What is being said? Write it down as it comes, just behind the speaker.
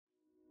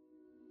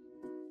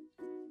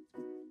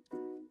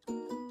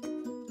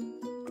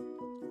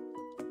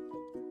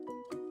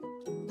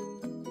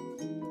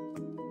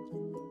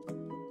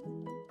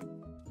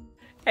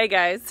Hey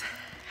guys,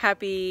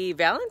 happy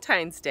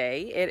Valentine's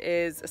Day. It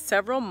is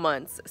several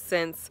months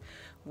since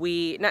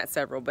not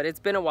several, but it's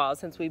been a while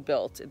since we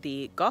built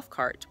the golf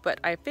cart. But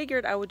I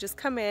figured I would just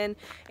come in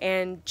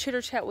and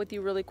chitter chat with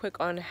you really quick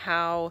on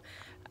how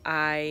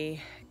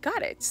I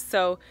got it.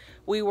 So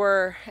we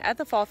were at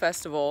the fall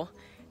festival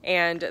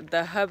and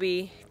the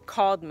hubby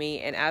called me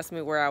and asked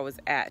me where I was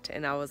at.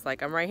 And I was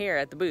like, I'm right here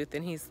at the booth.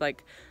 And he's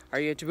like, are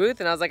you at your booth?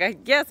 And I was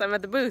like, yes, I'm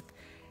at the booth.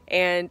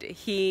 And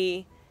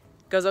he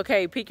goes,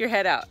 okay, peek your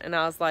head out. And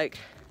I was like,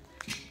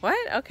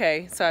 what?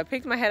 Okay. So I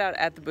peeked my head out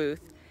at the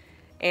booth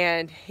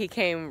and he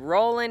came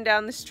rolling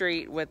down the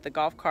street with the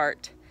golf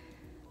cart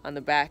on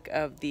the back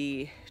of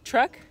the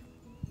truck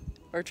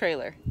or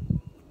trailer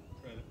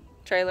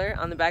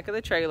on the back of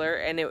the trailer,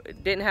 and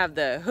it didn't have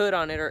the hood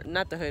on it, or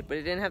not the hood, but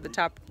it didn't have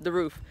the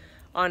roof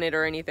on it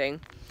or anything.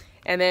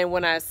 And then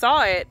when I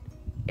saw it,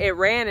 it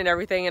ran and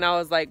everything, and I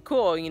was like,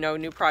 cool, you know,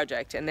 new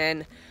project. And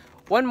then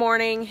one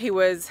morning he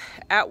was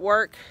at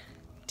work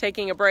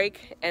taking a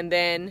break and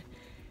then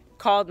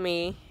called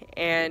me,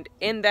 and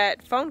in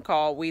that phone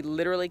call we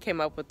literally came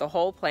up with the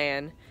whole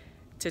plan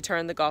to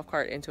turn the golf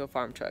cart into a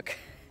farm truck.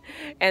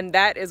 And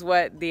that is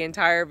what the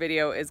entire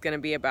video is going to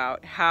be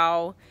about,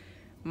 how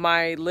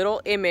my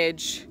little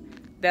image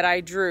that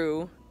I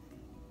drew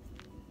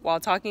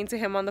while talking to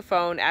him on the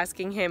phone,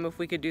 asking him if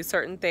we could do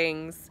certain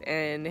things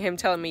and him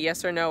telling me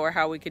yes or no or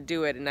how we could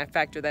do it, and I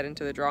factored that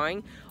into the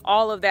drawing.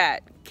 All of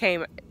that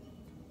came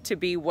to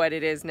be what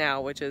it is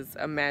now, which is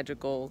a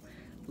magical,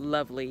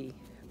 lovely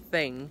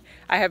thing.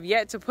 I have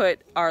yet to put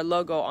our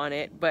logo on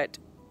it, but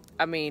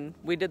I mean,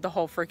 we did the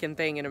whole freaking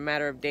thing in a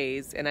matter of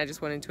days, and I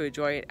just wanted to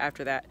enjoy it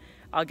after that.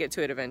 I'll get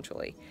to it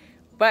eventually.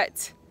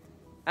 But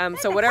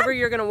so whatever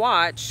you're gonna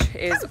watch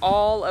is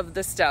all of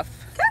the stuff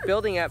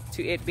building up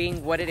to it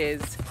being what it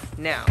is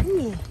now.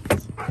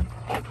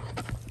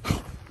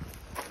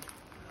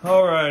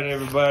 All right,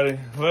 everybody.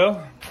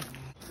 Well,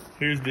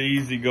 here's the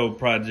EZGO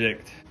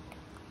project.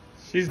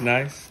 She's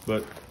nice,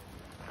 but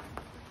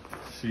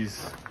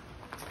she's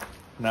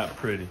not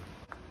pretty.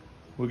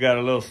 We got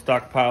a little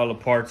stockpile of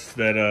parts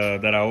that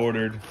I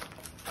ordered.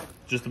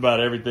 Just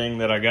about everything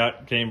that I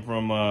got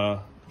came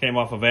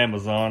off of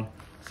Amazon,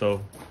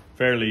 so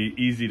fairly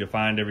easy to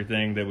find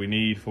everything that we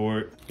need for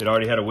it. It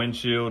already had a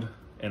windshield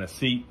and a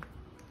seat.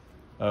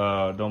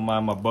 Don't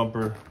mind my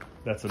bumper.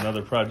 That's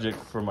another project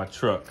for my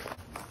truck.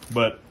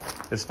 But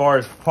as far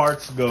as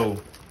parts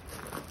go,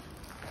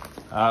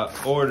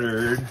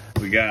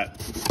 we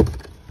got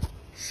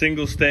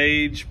single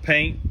stage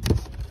paint,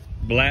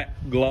 black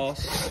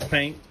gloss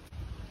paint,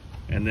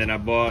 and then I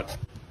bought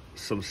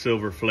some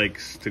silver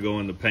flakes to go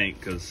in the paint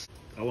because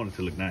I want it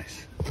to look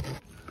nice.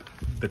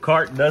 The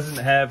cart doesn't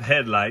have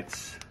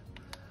headlights.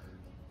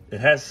 It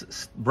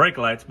has brake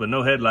lights, but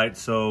no headlights,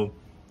 so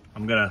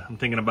I'm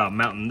thinking about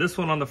mounting this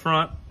one on the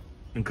front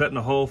and cutting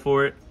a hole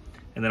for it,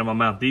 and then I'm gonna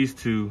mount these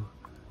two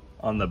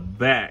on the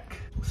back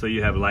so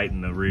you have light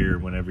in the rear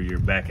whenever you're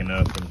backing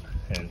up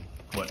and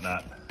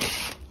whatnot.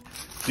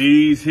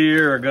 These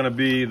here are gonna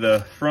be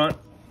the front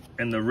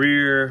and the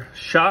rear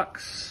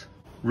shocks,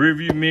 rear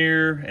view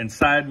mirror and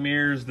side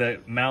mirrors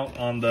that mount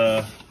on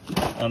the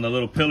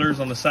little pillars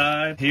on the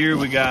side. Here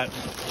we got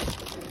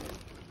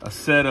a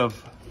set of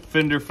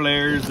fender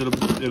flares.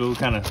 It'll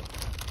kind of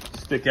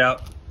stick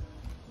out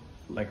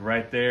like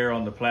right there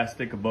on the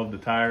plastic above the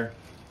tire,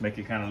 make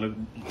it kind of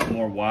look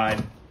more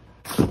wide.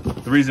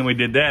 The reason we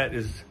did that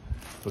is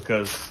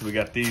because we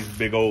got these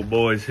big old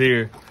boys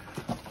here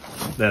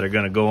that are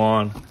gonna go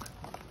on.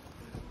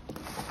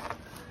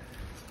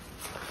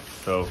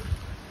 So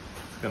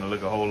it's gonna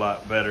look a whole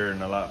lot better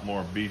and a lot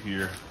more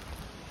beefier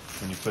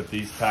when you put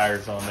these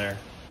tires on there.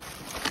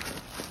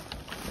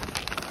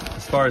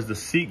 As far as the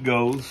seat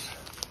goes,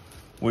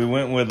 we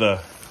went with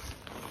a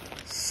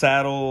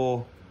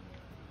saddle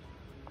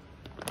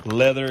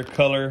leather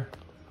color.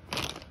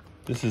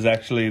 This is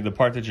actually, the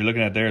part that you're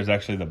looking at there is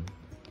actually the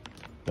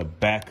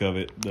back of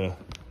it.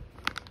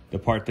 The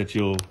part that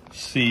you'll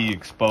see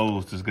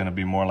exposed is gonna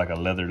be more like a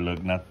leather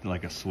look, not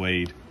like a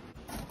suede.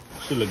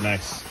 Should look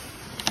nice.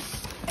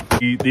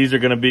 These are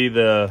gonna be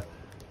the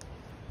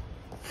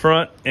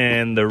front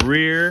and the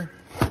rear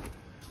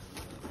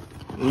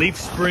leaf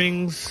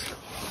springs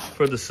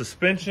for the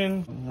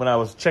suspension. When I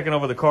was checking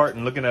over the cart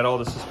and looking at all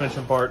the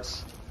suspension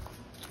parts,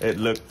 it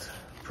looked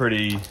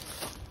pretty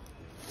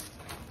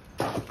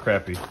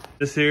crappy.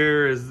 This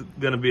here is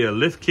gonna be a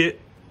lift kit,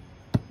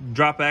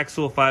 drop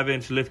axle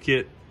 5-inch lift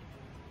kit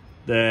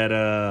that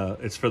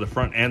it's for the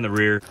front and the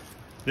rear.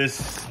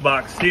 This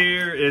box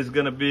here is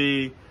gonna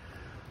be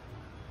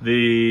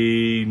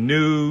the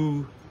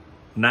new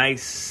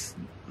nice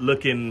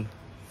looking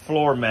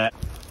floor mat.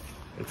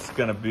 It's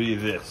gonna be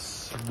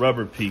this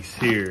rubber piece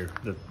here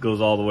that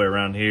goes all the way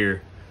around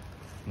here,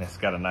 and it's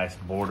got a nice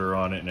border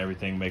on it and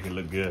everything, make it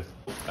look good.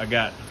 I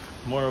got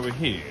more over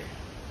here.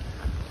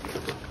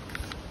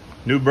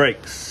 New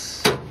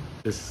brakes.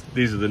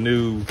 These are the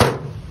new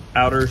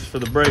outers for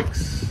the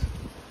brakes.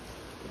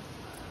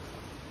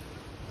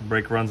 The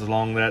brake runs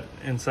along that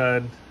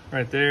inside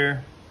right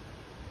there.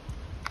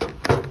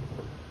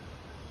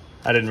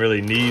 I didn't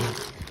really need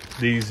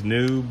these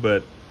new,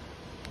 but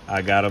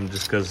I got them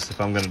just because if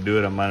I'm gonna do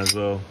it, I might as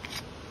well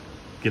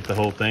get the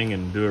whole thing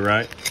and do it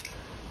right.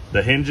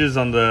 The hinges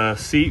on the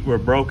seat were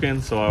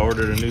broken, so I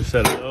ordered a new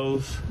set of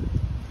those.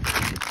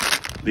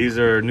 These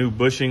are new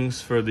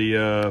bushings for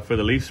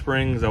the leaf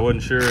springs. I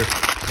wasn't sure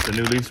if the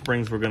new leaf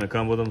springs were gonna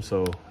come with them,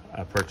 so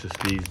I purchased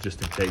these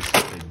just in case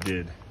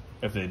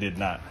if they did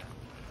not.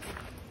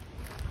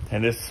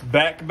 And this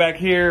back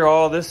here,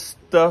 all this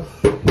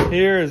stuff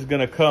here is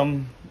gonna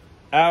come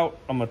out.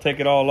 I'm gonna take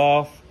it all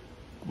off.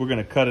 We're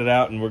gonna cut it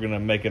out and we're gonna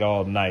make it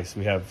all nice.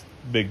 We have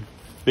big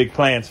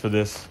plans for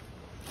this.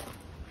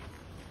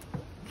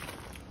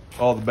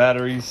 All the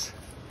batteries.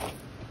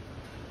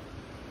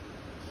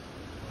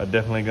 I'm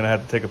definitely gonna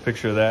have to take a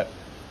picture of that,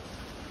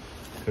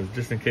 because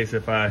just in case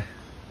if I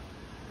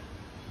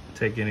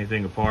take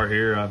anything apart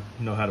here, I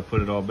know how to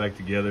put it all back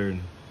together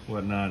and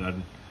whatnot.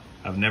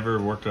 I've never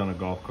worked on a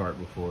golf cart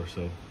before,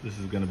 so this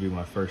is gonna be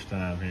my first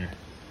time here.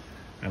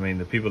 I mean,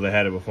 the people that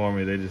had it before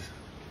me, they just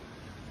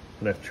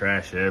left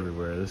trash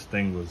everywhere. This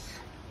thing was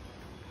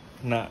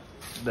not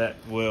that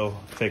well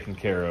taken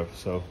care of,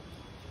 so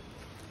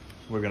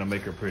we're gonna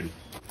make her pretty.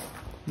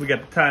 We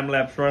got the time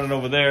lapse running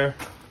over there,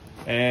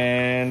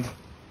 and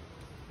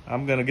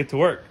I'm gonna get to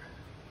work.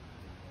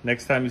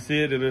 Next time you see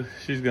it,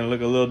 she's gonna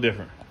look a little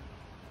different.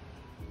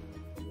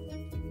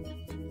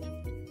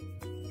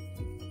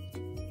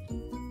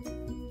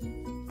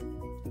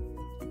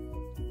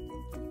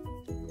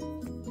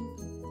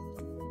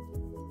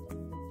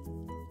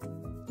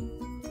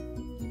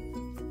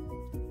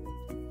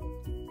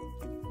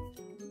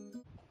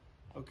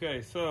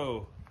 Okay,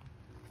 so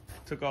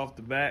took off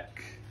the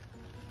back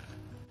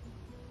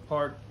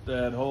part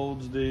that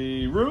holds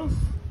the roof.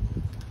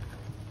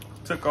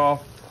 Took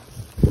off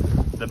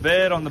the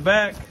bed on the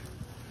back.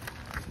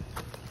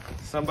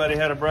 Somebody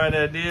had a bright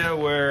idea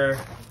where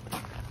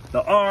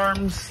the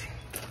arms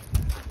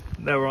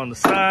that were on the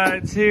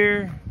sides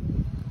here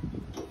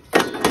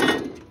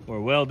were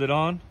welded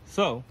on.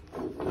 So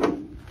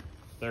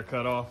they're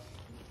cut off.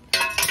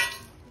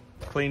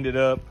 Cleaned it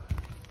up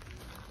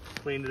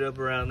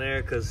around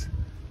there, because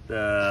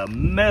the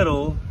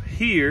metal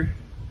here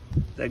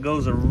that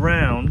goes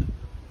around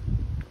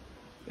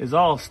is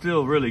all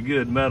still really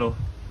good metal,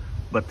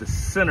 but the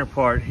center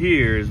part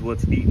here is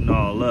what's eating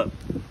all up,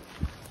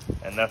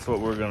 and that's what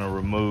we're gonna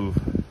remove.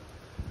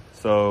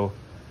 So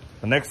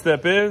the next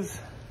step is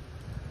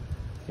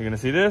you're gonna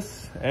see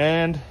this,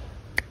 and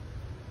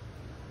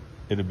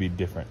it'll be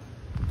different.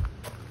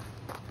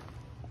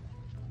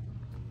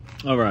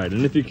 All right,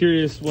 and if you're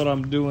curious what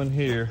I'm doing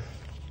here,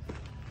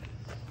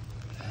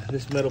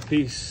 this metal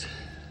piece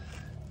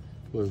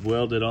was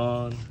welded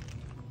on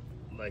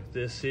like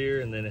this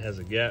here, and then it has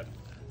a gap,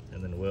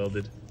 and then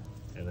welded,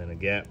 and then a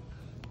gap.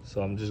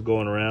 So I'm just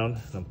going around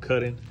and I'm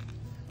cutting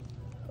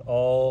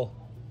all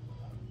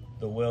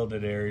the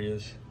welded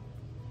areas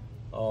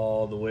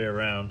all the way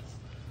around.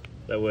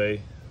 That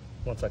way,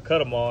 once I cut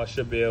them all, I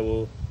should be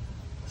able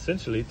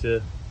essentially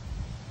to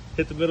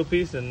hit the middle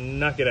piece and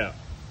knock it out,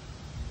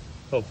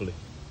 hopefully.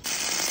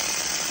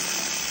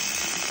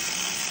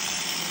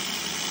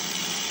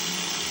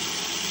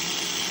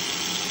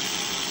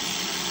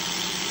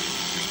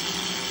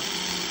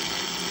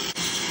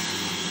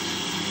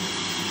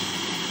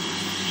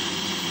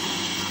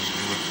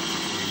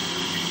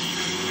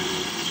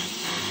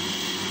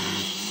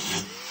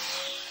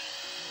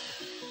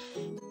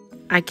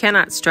 I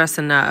cannot stress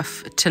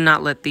enough to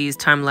not let these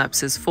time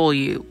lapses fool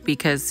you,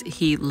 because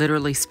he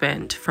literally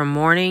spent from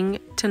morning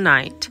to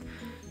night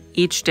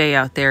each day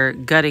out there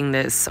gutting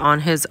this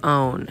on his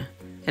own.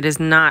 It is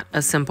not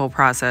a simple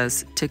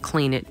process to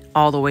clean it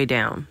all the way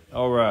down.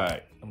 All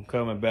right, I'm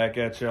coming back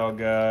at y'all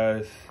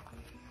guys.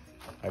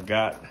 I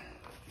got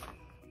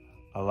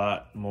a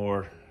lot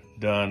more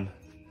done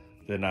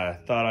than I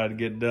thought I'd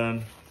get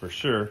done, for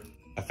sure.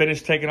 I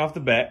finished taking off the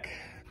back.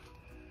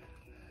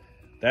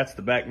 That's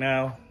the back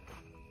now.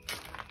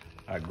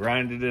 I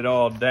grinded it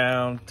all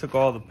down, took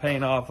all the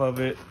paint off of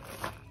it,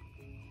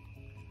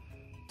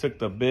 took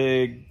the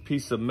big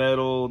piece of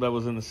metal that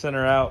was in the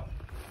center out.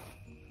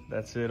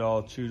 That's it,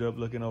 all chewed up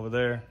looking over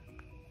there.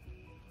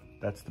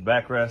 That's the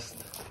backrest.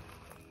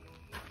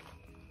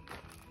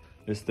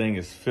 This thing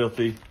is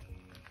filthy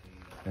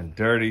and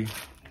dirty,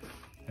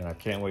 and I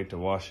can't wait to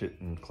wash it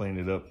and clean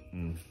it up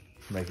and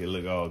make it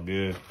look all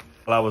good.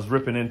 While I was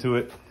ripping into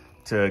it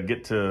to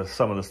get to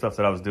some of the stuff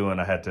that I was doing,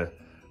 I had to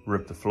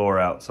rip the floor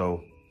out.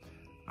 So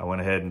I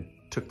went ahead and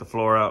took the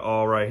floor out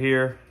all right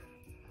here.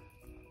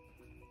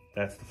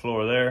 That's the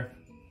floor there.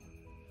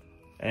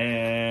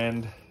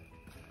 And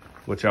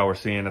what y'all were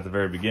seeing at the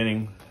very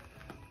beginning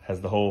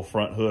has the whole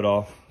front hood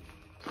off.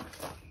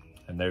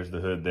 And there's the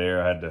hood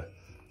there. I had to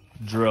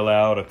drill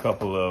out a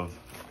couple of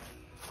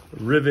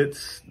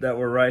rivets that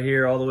were right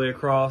here all the way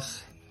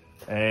across.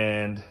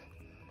 And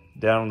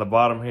down on the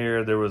bottom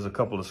here, there was a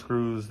couple of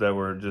screws that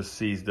were just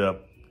seized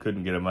up.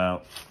 Couldn't get them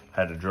out.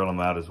 Had to drill them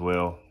out as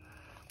well.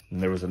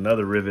 And there was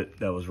another rivet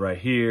that was right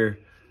here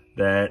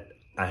that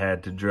I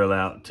had to drill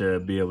out to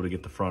be able to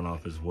get the front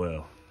off as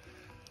well.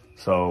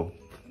 So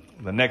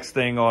The next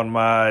thing on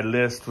my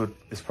list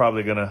is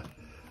probably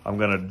I'm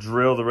gonna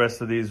drill the rest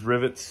of these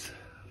rivets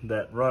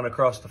that run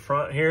across the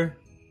front here.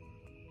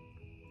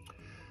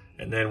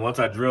 And then once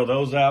I drill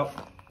those out,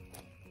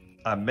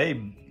 I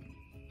may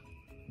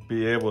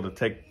be able to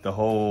take the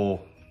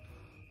whole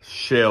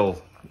shell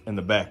in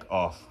the back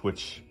off,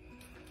 which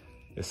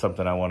is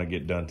something I want to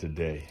get done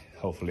today.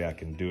 Hopefully I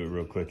can do it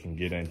real quick and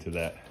get into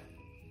that.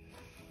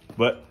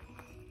 But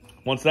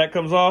once that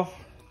comes off,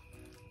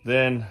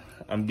 then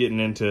I'm getting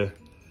into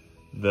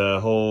the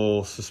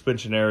whole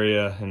suspension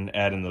area and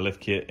adding the lift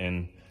kit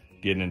and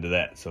getting into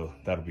that. So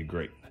that'll be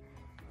great.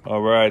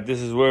 All right,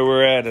 this is where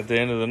we're at the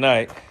end of the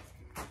night.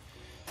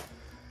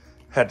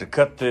 Had to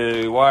cut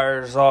the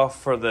wires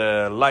off for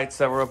the lights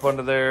that were up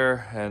under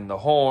there and the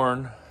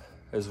horn,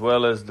 as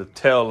well as the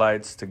tail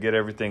lights to get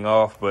everything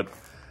off, but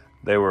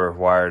they were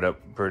wired up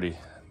pretty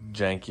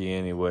janky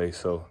anyway,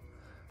 so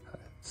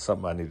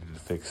something I needed to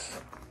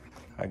fix.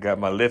 I got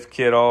my lift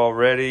kit all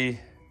ready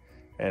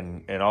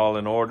and all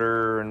in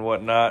order and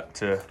whatnot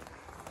to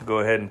go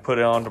ahead and put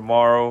it on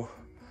tomorrow.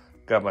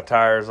 Got my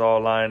tires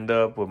all lined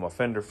up with my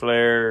fender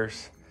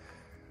flares.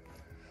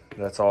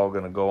 That's all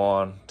gonna go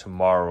on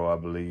tomorrow, I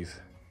believe,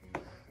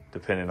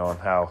 depending on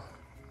how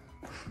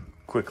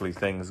quickly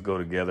things go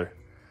together.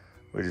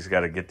 We just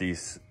gotta get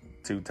these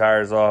 2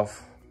 tires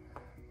off,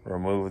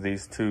 remove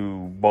these 2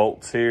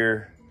 bolts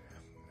here,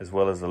 as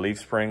well as the leaf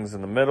springs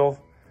in the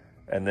middle,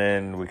 and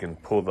then we can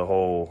pull the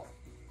whole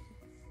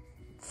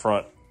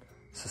front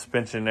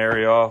suspension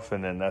area off,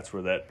 and then that's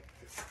where that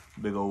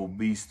big old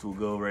beast will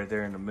go, right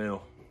there in the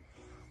middle.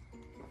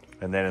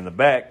 And then in the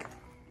back,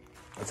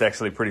 it's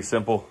actually pretty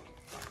simple.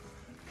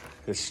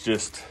 It's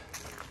just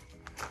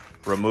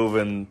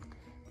removing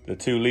the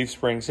 2 leaf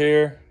springs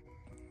here,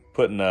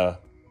 putting a,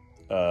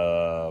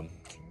 what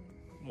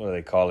do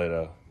they call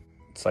it?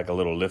 It's like a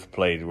little lift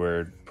plate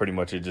where pretty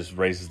much it just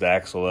raises the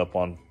axle up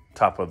on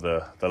top of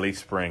the leaf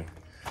spring.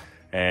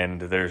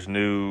 And there's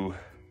new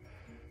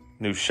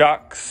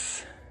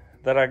shocks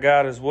that I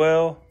got as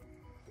well.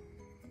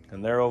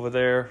 And they're over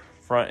there,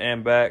 front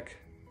and back.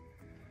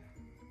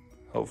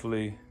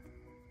 Hopefully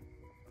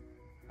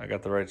I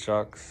got the right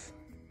shocks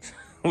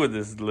with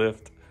this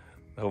lift.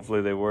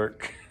 Hopefully they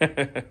work.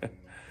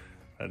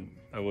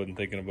 I wasn't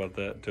thinking about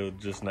that until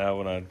just now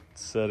when I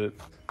said it.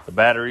 The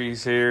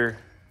batteries here,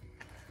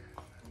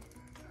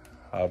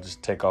 I'll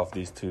just take off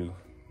these 2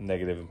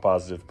 negative and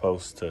positive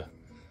posts to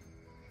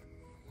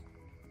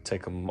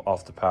take them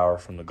off the power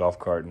from the golf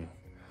cart and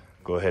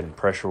go ahead and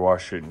pressure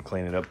wash it and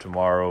clean it up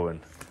tomorrow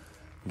and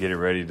get it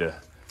ready to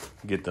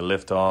get the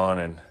lift on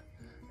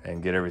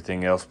and get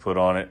everything else put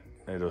on it.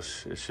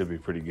 It should be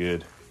pretty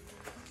good.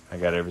 I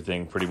got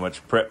everything pretty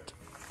much prepped,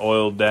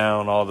 oiled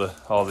down. All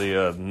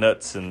the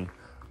nuts and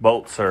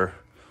bolts are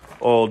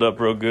oiled up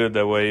real good.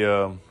 That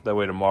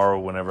way tomorrow,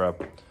 whenever I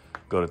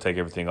go to take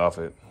everything off,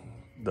 it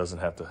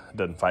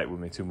doesn't fight with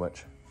me too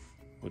much,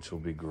 which will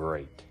be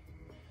great.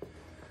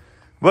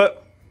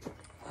 But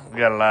we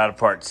got a lot of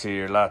parts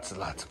here, lots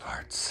of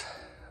parts.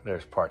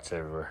 There's parts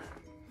everywhere.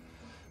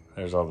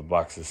 There's all the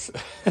boxes.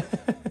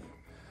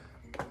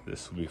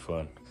 This will be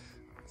fun.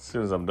 As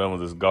soon as I'm done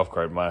with this golf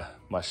cart,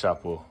 my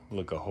shop will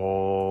look a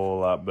whole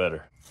lot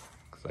better.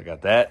 Cause I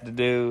got that to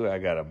do. I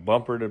got a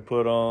bumper to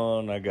put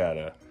on. I got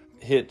a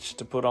hitch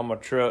to put on my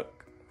truck.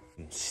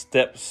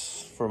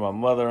 Steps for my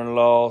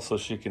mother-in-law so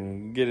she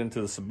can get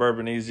into the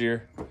Suburban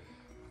easier.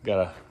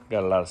 Got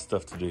a lot of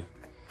stuff to do.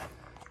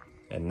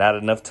 And not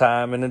enough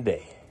time in the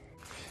day.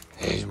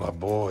 Here's my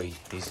boy.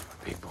 He's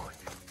my big boy.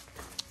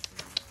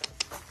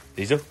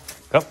 Diesel,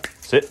 come,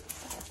 sit.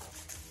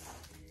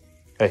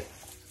 Hey,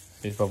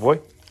 here's my boy.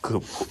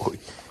 Good boy.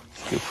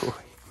 Good boy.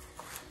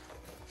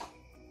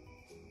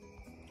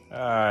 All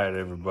right,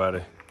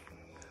 everybody.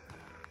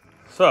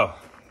 So,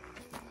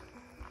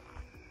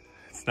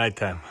 it's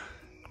nighttime.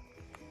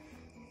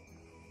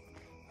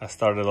 I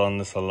started on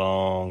this a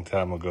long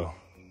time ago.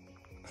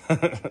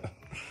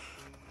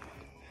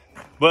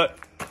 But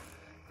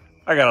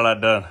I got a lot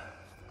done.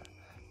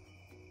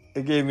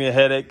 It gave me a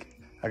headache.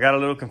 I got a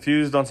little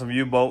confused on some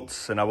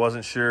U-bolts and I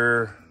wasn't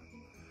sure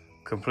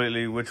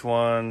completely which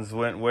ones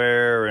went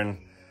where, and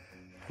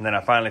then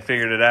I finally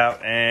figured it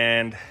out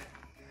and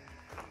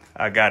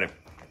I got it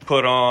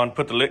put on,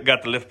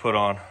 got the lift put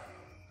on,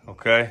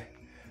 okay?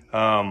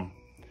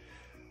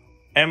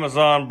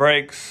 Amazon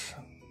brakes,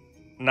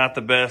 not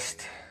the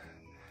best.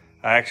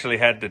 I actually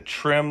had to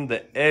trim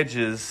the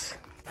edges.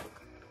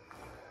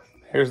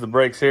 Here's the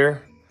brakes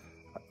here,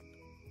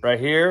 right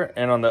here,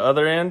 and on the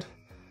other end,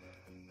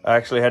 I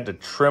actually had to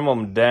trim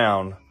them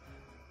down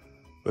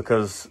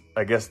because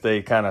I guess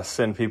they kind of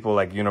send people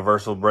like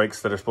universal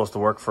brakes that are supposed to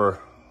work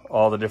for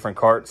all the different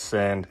carts,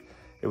 and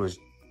it was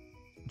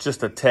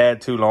just a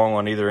tad too long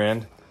on either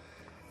end.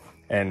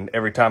 And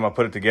every time I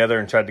put it together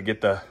and tried to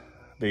get the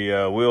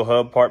wheel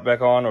hub part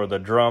back on, or the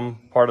drum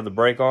part of the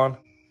brake on,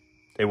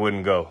 it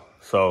wouldn't go.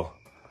 So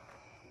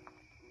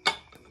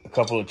a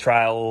couple of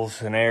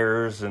trials and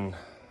errors, and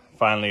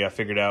finally I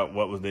figured out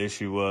what the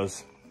issue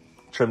was.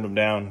 Trimmed them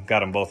down, got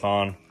them both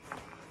on.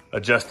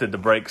 adjusted the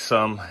brakes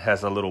some.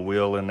 Has a little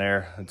wheel in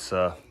there. It's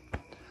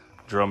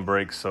drum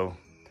brakes, so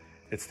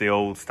it's the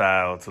old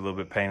style. It's a little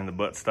bit pain in the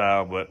butt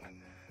style, but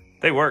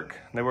they work.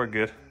 They work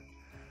good,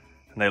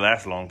 and they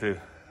last long too.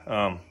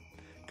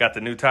 Got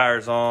the new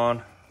tires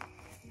on.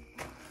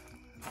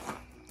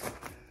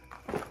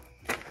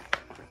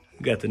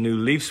 Got the new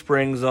leaf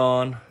springs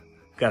on.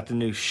 Got the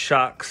new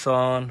shocks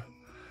on.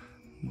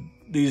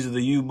 These are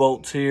the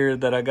U-bolts here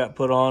that I got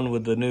put on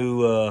with the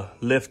new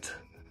lift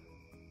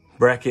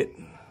bracket.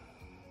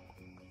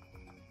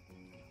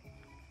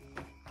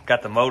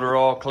 Got the motor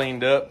all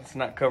cleaned up. It's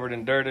not covered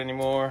in dirt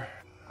anymore.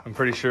 I'm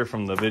pretty sure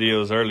from the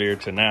videos earlier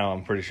to now,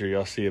 I'm pretty sure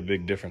y'all see a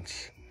big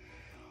difference.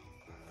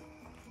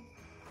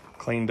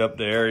 Cleaned up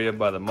the area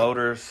by the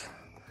motors.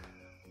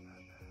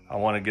 I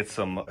want to get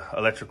some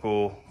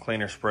electrical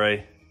cleaner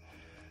spray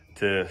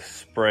to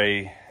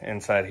spray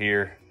inside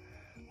here.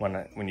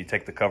 When you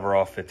take the cover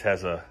off, it's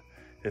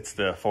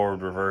the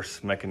forward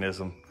reverse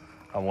mechanism.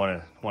 I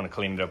want to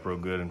clean it up real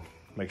good and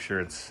make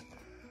sure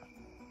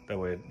that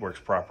way it works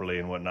properly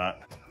and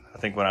whatnot. I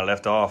think when I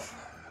left off,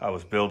 I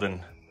was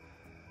building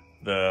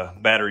the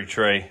battery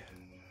tray.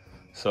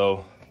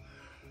 So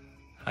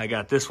I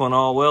got this one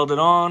all welded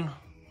on.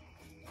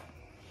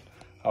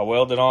 I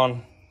welded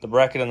on the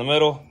bracket in the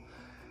middle,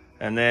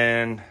 and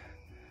then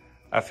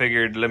I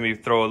figured let me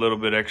throw a little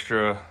bit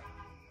extra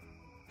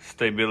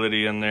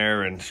stability in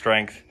there and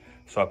strength.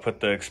 So I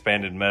put the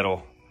expanded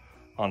metal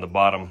on the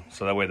bottom,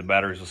 so that way the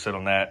batteries will sit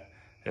on that.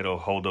 It'll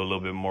hold a little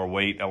bit more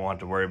weight. I won't have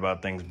to worry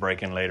about things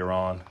breaking later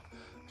on.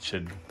 It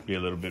should be a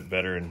little bit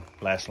better and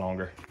last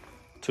longer.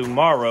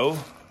 Tomorrow,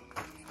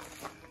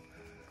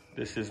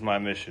 this is my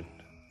mission.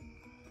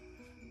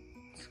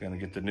 It's gonna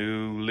get the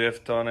new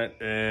lift on it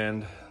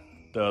and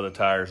the other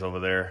tires over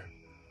there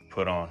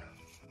put on.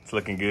 It's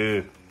looking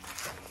good.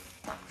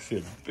 See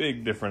a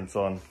big difference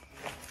on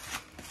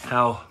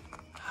how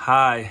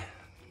high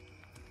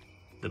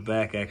the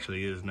back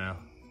actually is now.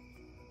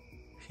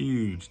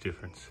 Huge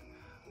difference.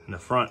 And the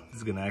front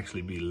is gonna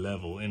actually be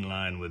level in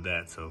line with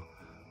that. So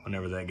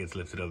whenever that gets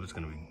lifted up, it's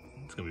gonna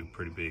be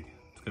pretty big.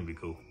 It's gonna be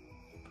cool.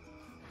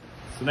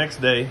 So next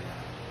day,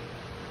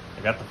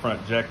 I got the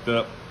front jacked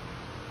up.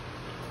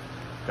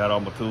 Got all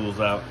my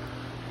tools out.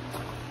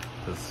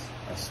 Because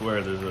I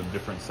swear there's a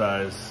different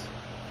size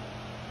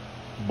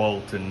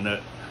bolt and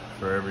nut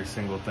for every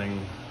single thing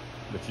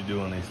that you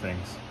do on these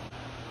things.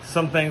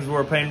 Some things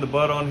were a pain in the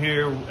butt on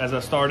here as I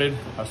started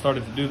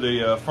to do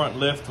the front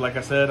lift like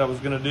I said I was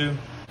gonna do.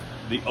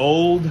 The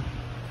old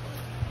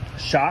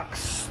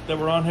shocks that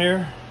were on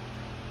here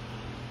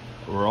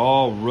were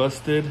all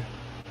rusted.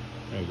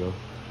 There you go.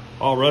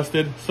 All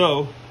rusted.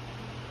 So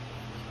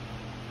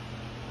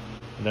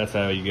that's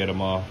how you get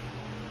them off.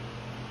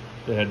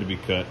 They had to be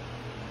cut.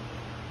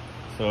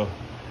 So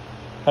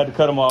had to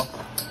cut them off,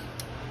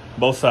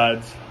 both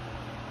sides.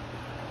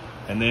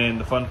 And then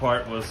the fun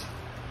part was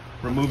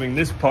removing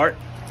this part.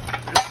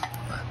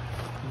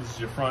 This is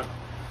your front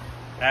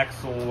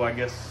axle, I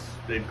guess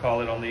they'd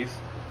call it on these.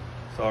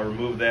 So I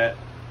removed that.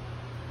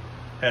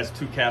 Has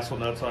two castle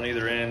nuts on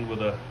either end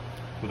with a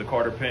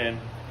quarter pin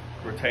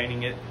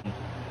retaining it.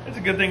 It's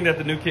a good thing that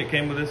the new kit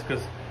came with this,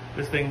 because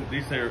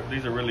these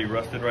are really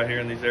rusted right here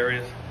in these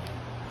areas.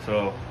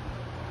 So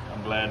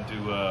I'm glad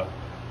to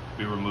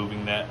be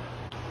removing that.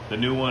 The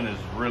new one is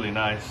really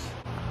nice.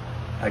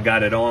 I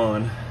got it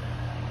on.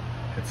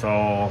 It's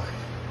all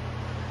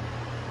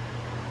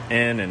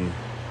in and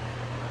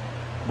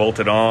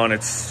bolted on.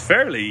 It's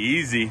fairly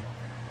easy.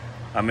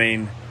 I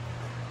mean,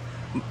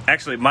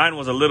 actually mine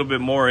was a little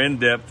bit more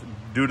in-depth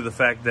due to the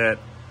fact that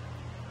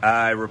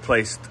I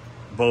replaced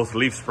both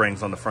leaf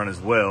springs on the front as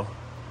well.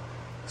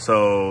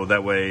 So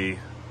that way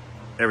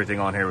everything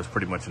on here was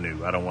pretty much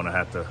new. I don't want to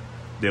have to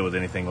deal with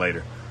anything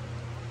later.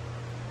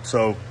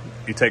 So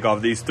you take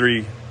off these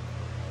 3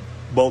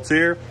 bolts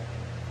here.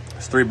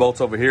 There's 3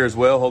 bolts over here as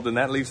well holding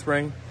that leaf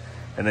spring,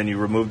 and then you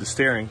remove the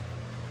steering.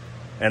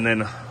 And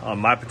then on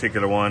my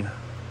particular one,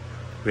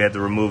 we had to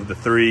remove the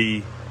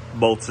 3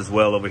 bolts as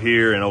well over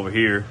here and over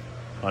here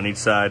on each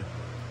side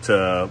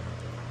to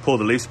pull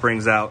the leaf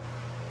springs out,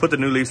 put the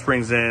new leaf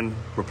springs in,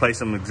 replace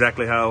them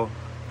exactly how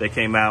they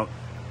came out,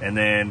 and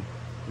then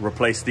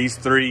replace these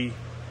 3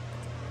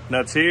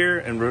 nuts here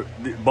and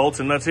bolts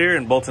and nuts here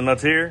and bolts and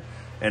nuts here,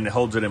 and it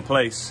holds it in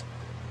place.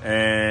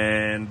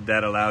 And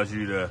that allows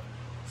you to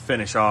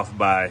finish off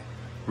by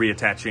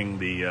reattaching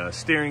the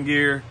steering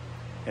gear,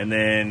 and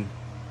then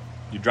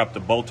you drop the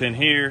bolt in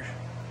here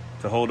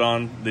to hold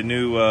on the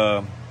new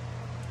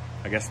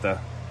I guess the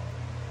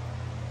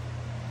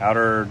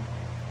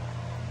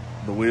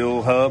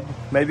wheel hub,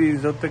 maybe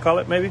is what they call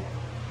it, maybe,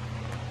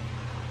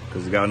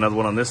 because we got another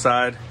one on this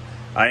side.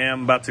 I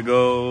am about to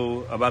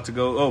go,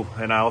 oh,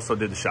 and I also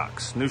did the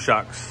shocks. New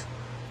shocks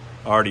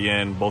already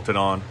in, bolted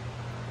on.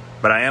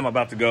 But I am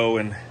about to go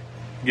and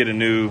get a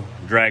new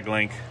drag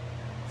link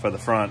for the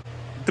front.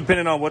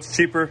 Depending on what's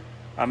cheaper,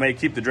 I may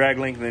keep the drag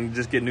link and then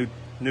just get new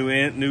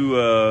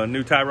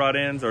tie rod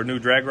ends or new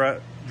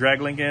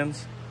drag link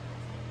ends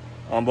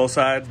on both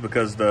sides,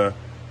 because the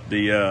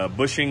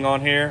bushing on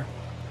here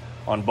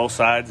on both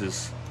sides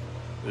is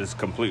is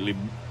completely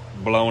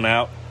blown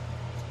out.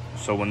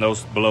 So when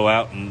those blow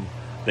out and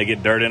they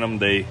get dirt in them,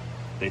 they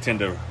tend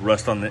to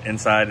rust on the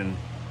inside and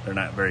they're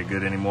not very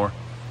good anymore.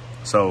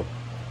 So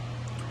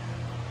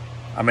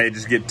I may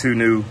just get 2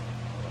 new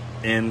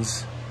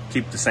ends,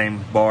 keep the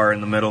same bar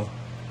in the middle,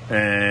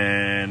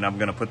 and I'm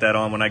gonna put that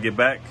on when I get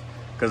back,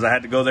 because I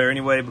had to go there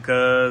anyway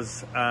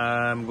because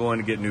I'm going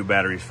to get new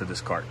batteries for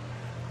this cart,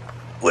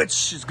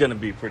 which is gonna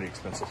be pretty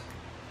expensive.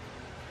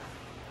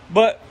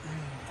 But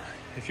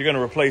if you're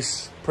gonna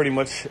replace pretty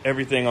much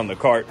everything on the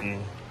cart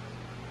and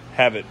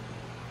have it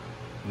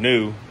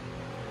new,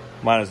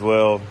 might as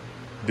well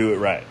do it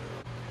right.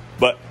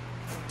 But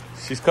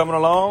she's coming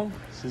along,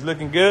 she's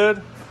looking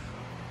good.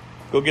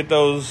 Go get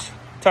those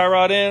tie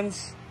rod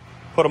ends,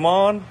 put them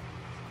on,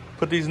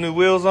 put these new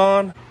wheels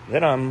on,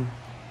 then I'm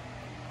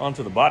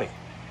onto the body.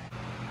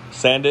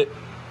 Sand it,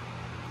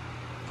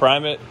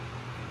 prime it,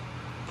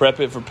 prep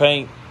it for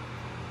paint,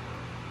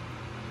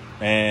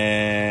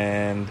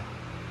 and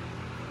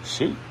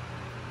shoot,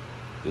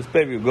 this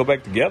baby will go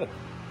back together.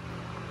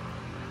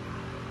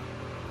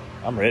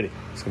 I'm ready.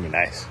 It's gonna be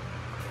nice.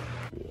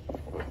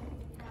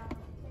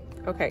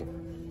 Okay,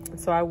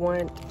 so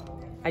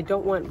I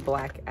don't want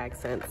black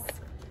accents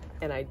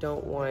and I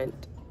don't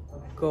want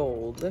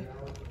gold.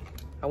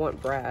 I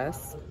want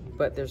brass,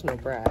 but there's no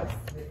brass.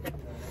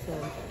 So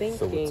I'm thinking.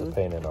 So it's a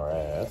pain in our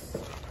ass.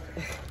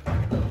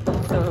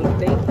 So I'm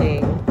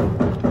thinking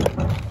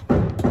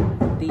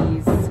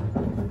these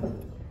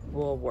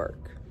will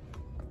work.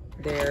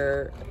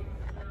 They're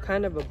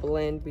kind of a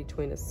blend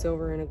between a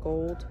silver and a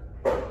gold.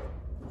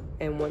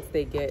 And once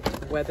they get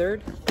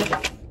weathered,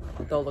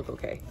 they'll look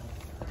okay.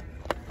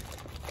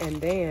 And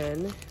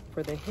then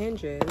for the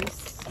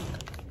hinges,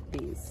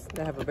 these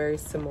that have a very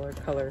similar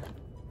color.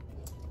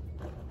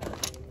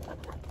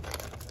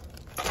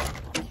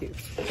 Cute.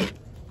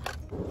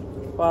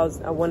 Well,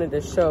 I wanted to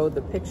show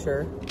the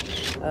picture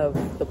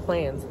of the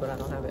plans, but I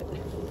don't have it.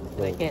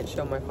 And I can't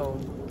show my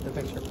phone, the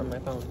picture from my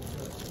phone.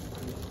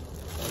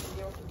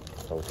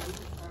 So,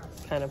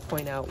 kind of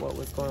point out what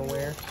was going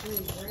where.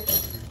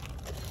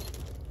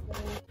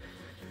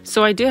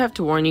 So I do have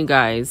to warn you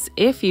guys,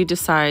 if you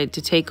decide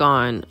to take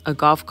on a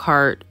golf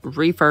cart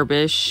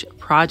refurbish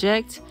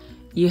project,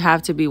 you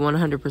have to be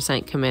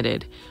 100%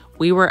 committed.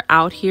 We were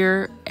out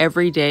here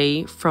every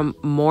day from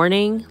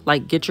morning,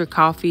 like get your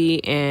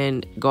coffee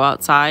and go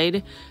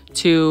outside,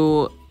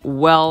 to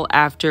well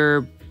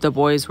after the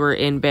boys were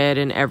in bed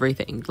and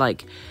everything.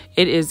 Like,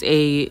 it is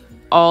a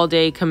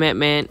all-day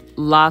commitment,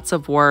 lots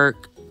of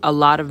work, a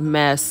lot of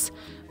mess,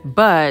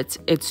 but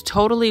it's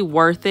totally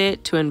worth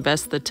it to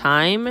invest the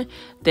time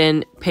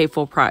than pay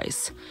full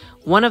price.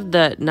 One of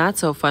the not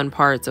so fun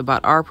parts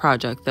about our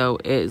project though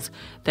is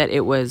that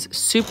it was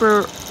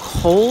super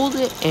cold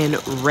and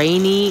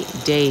rainy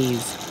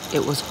days.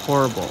 It was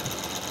horrible.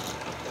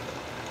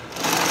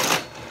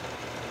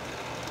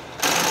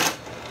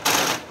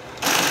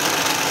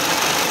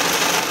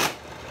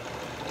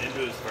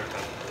 Into this first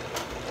time.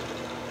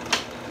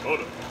 Hold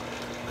up.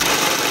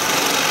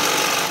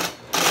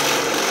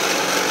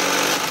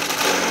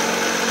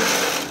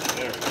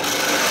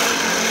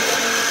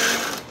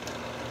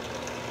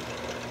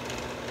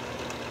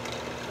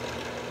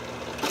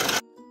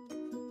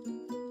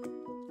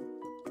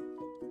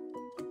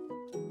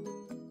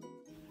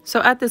 So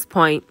at this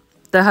point,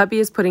 the hubby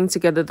is putting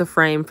together the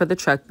frame for the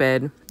truck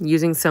bed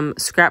using some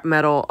scrap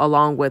metal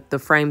along with the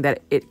frame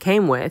that it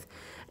came with.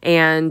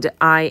 And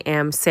I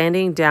am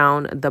sanding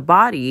down the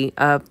body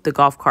of the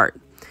golf cart.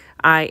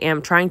 I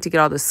am trying to get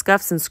all the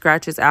scuffs and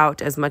scratches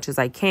out as much as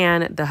I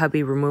can. The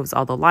hubby removes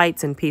all the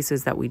lights and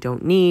pieces that we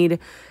don't need.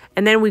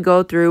 And then we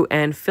go through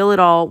and fill it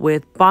all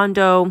with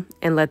Bondo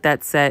and let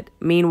that set.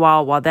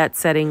 Meanwhile, while that's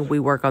setting,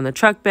 we work on the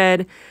truck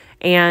bed.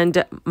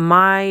 And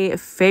my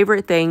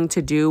favorite thing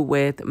to do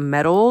with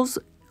metals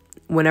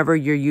whenever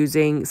you're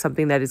using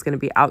something that is going to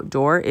be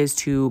outdoor is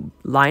to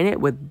line it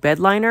with bed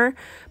liner,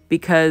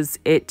 because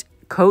it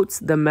coats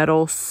the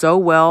metal so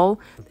well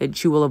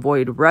that you will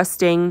avoid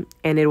rusting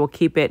and it will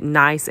keep it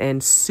nice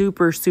and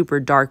super,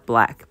 super dark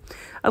black.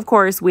 Of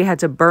course, we had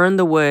to burn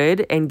the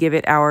wood and give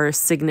it our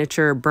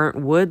signature burnt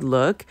wood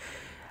look.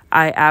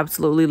 I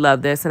absolutely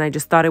love this, and I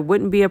just thought it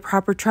wouldn't be a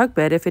proper truck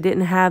bed if it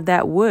didn't have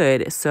that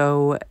wood.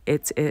 So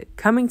it's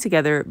coming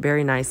together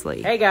very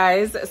nicely. Hey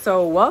guys,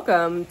 so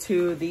welcome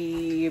to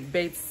the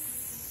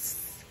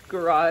Bates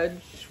Garage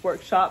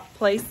Workshop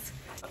place.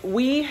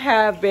 We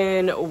have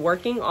been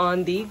working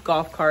on the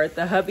golf cart.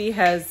 The hubby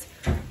has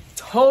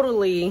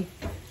totally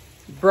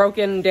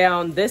broken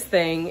down this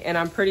thing, and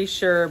I'm pretty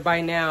sure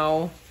by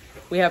now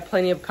we have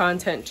plenty of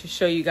content to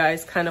show you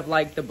guys, kind of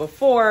like the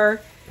before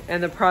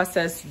and the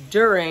process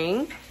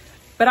during.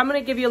 But I'm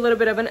going to give you a little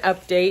bit of an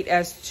update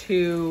as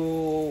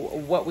to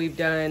what we've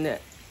done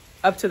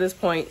up to this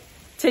point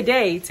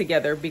today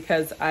together,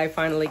 because I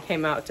finally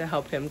came out to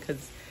help him,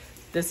 because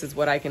this is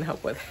what I can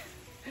help with.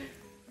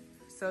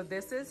 So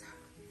this is,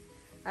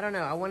 I don't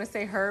know, I want to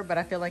say her, but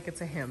I feel like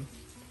it's a him.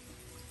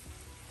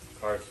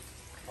 Cars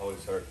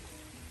always hurt.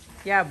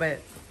 Yeah,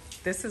 but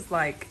this is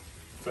like,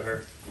 It's a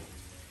her.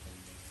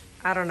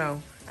 I don't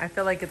know. I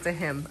feel like it's a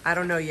him. I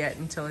don't know yet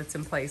until it's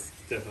in place.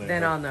 Definitely.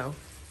 Then I'll know.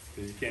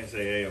 Because you can't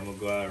say, hey, I'm going to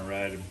go out and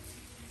ride him.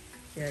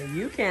 Yeah,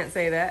 you can't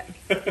say that.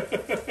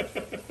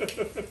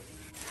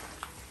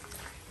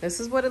 This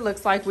is what it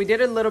looks like. We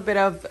did a little bit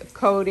of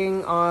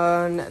coating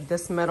on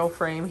this metal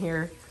frame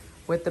here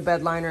with the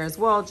bed liner as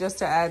well, just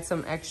to add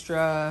some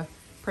extra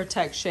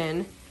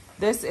protection.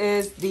 This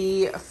is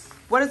the,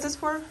 what is this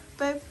for,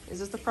 babe? Is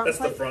this the front That's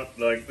plate? the front,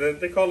 like,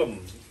 they call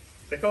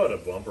it a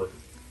bumper.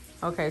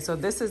 Okay, so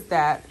this is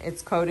that.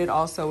 It's coated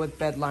also with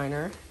bed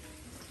liner.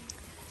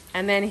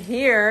 And then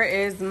here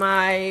is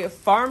my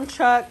farm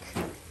truck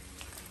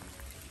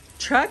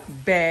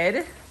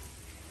bed.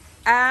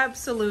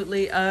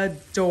 Absolutely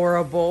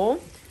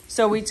adorable.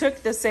 So we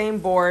took the same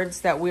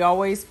boards that we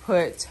always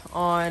put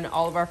on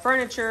all of our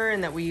furniture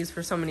and that we use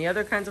for so many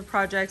other kinds of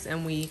projects,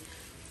 and we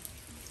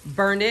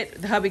burned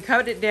it. The hubby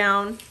cut it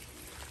down,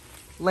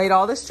 laid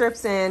all the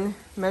strips in,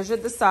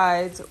 measured the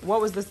sides.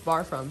 What was this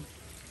bar from?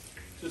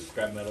 Just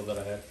scrap metal that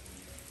I had.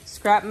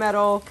 Scrap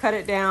metal, cut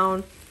it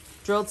down,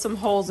 drilled some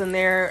holes in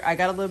there. I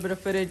got a little bit of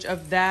footage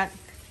of that.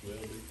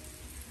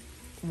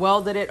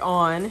 Welded it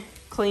on,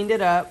 cleaned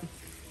it up,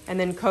 and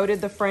then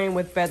coated the frame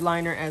with bed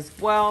liner as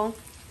well.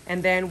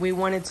 And then we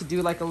wanted to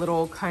do like a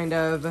little kind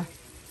of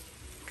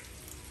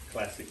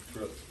classic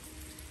truck.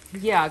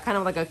 Yeah, kind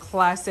of like a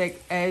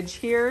classic edge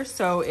here.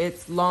 So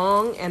it's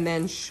long and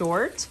then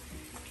short.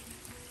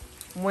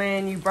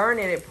 When you burn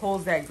it, it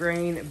pulls that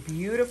grain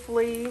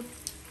beautifully.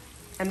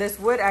 And this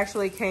wood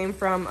actually came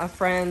from a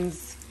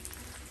friend's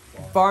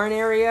barn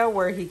area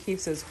where he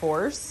keeps his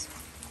horse.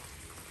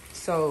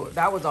 So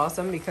that was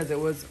awesome because it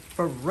was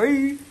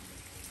free.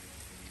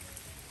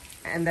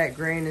 And that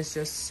grain is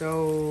just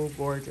so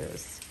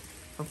gorgeous.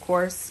 Of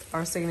course,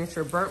 our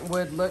signature burnt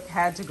wood look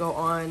had to go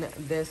on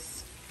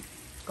this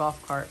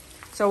golf cart.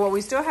 So what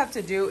we still have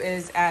to do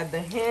is add the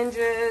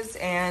hinges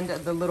and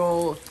the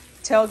little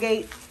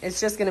tailgate. It's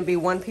just gonna be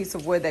one piece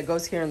of wood that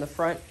goes here in the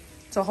front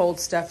to hold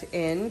stuff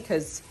in,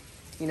 because,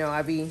 you know,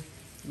 I be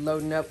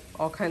loading up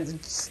all kinds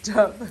of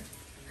stuff.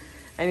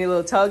 I need a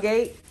little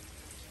tailgate.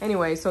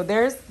 Anyway, so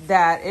there's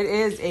that. It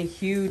is a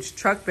huge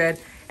truck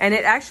bed, and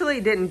it actually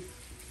didn't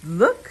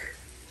look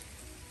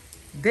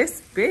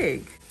this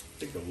big.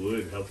 I think the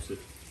wood helps it.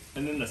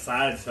 And then the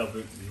sides help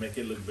it make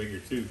it look bigger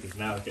too, because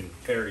now it can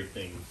carry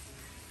things.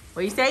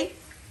 What you say?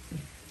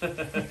 I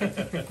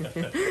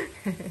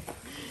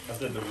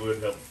said the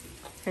wood helps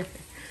it.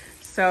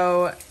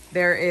 So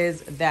there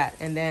is that.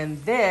 And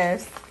then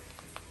this,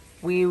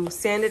 we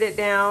sanded it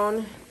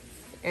down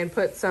and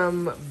put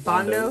some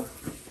Bondo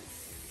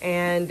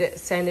and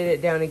sanded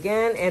it down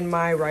again. And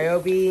my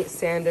Ryobi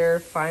sander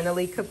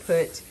finally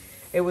kaput.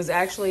 It was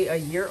actually a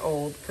year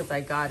old because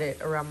I got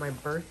it around my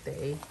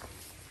birthday.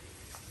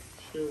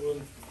 Sure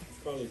was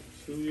probably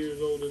 2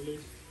 years old at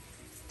least.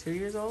 2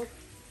 years old?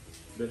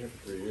 Been here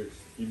for 3 years.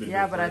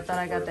 Yeah, but I thought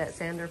I got that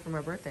sander for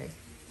my birthday.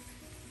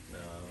 No.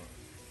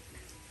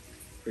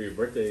 For your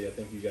birthday, I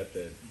think you got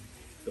the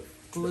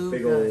glue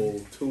big gun.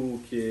 old tool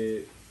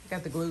kit.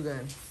 Got the glue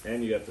gun.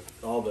 And you got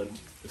all the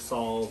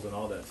saws and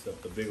all that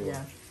stuff, the big one.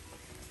 Yeah.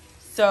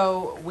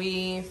 So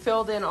we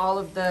filled in all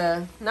of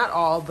the, not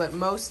all, but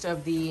most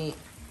of the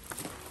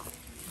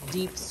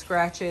deep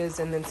scratches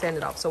and then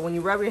sanded off. So when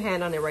you rub your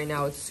hand on it right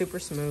now, it's super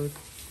smooth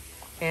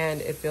and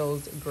it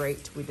feels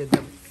great. We did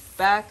the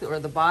back or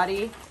the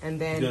body,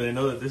 and then do they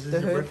know that this is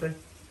your birthday?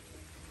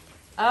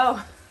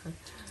 Oh,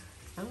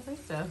 I don't think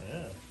so.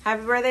 Yeah.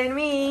 Happy birthday to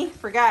me.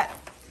 Forgot.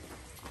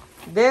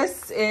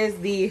 This is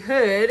the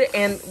hood,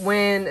 and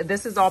when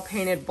this is all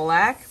painted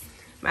black,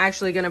 I'm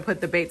actually going to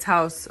put the Bates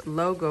House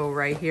logo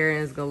right here,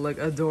 and it's going to look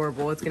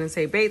adorable. It's going to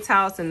say Bates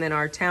House and then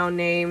our town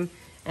name.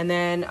 And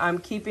then I'm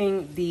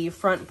keeping the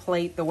front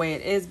plate the way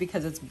it is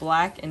because it's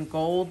black and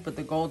gold, but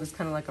the gold is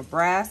kind of like a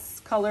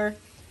brass color.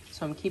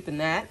 So I'm keeping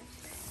that.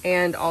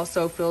 And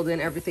also filled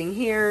in everything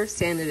here,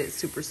 sanded it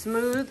super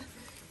smooth.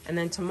 And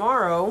then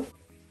tomorrow...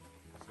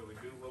 So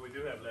what we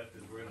do have left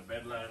is we're going to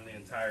bed line the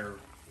entire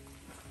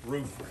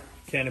roof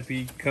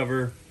canopy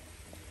cover.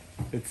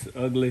 It's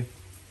ugly.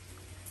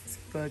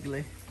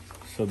 Ugly.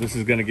 So this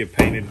is gonna get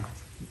painted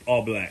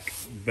all black,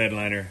 bed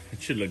liner.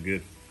 It should look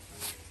good.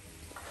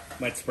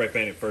 Might spray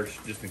paint it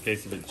first, just in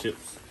case if it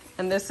chips.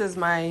 And this is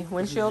my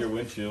windshield. This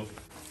is your windshield.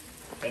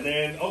 And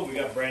then, oh, we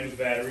got brand new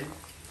batteries.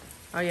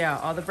 Oh yeah,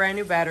 all the brand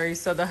new batteries.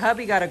 So the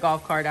hubby got a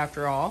golf cart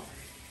after all,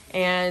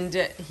 and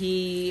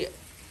the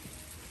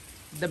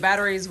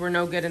batteries were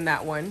no good in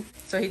that one.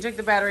 So he took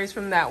the batteries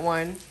from that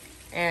one,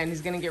 and he's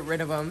gonna get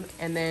rid of them.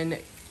 And then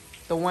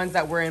the ones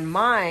that were in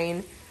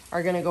mine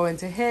are gonna go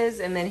into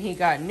his, and then he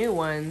got new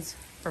ones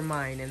for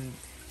mine, and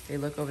they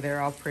look over there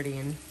all pretty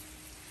and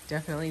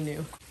definitely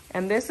new.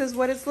 And this is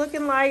what it's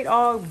looking like,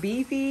 all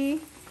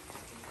beefy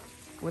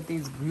with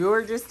these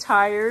gorgeous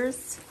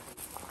tires.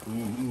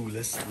 Ooh,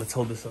 let's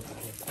hold this up.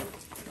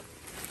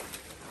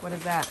 What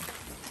is that?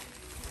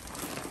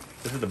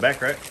 This is the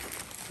back, right?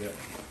 Yeah.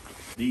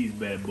 These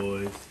bad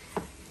boys.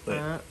 But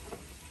I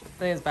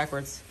think it's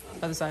backwards.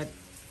 Other side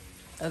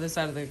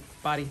of the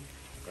body.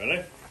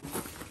 really?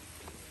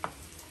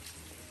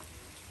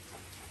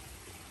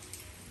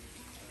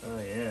 Oh,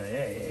 yeah.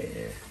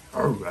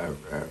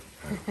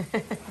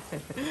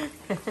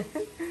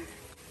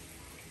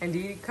 And do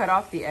you cut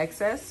off the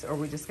excess, or are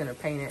we just gonna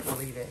paint it and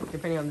leave it,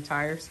 depending on the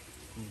tires?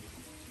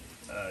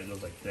 It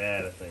goes like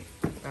that, I think.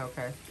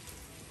 Okay.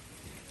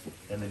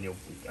 And then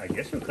I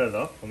guess you'll cut it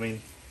off. I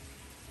mean,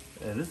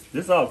 this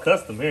is all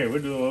custom here. We're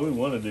doing what we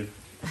want to do.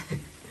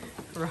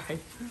 Right.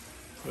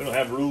 We don't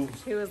have rules.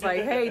 He was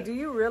like, hey, do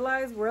you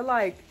realize we're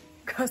like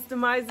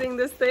customizing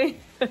this thing?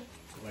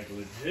 Like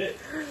legit.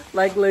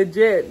 Like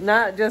legit,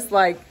 not just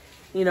like,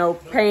 you know,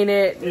 paint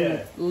it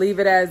and leave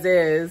it as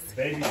is.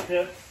 Baby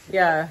steps.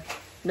 Yeah,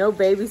 no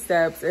baby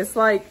steps. It's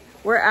like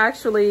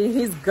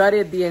he's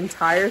gutted the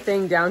entire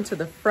thing down to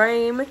the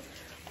frame.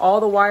 All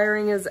the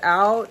wiring is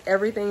out.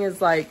 Everything is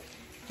like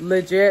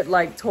legit,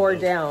 like tore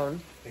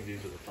down. I think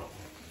these are the top ones.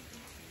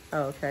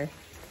 Oh, okay.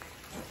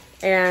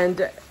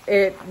 And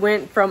it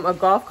went from a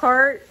golf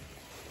cart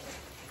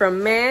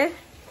from meh,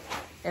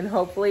 and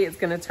hopefully it's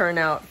gonna turn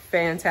out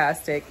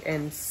fantastic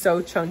and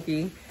so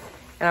chunky.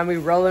 And I'll be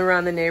rolling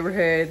around the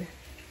neighborhood,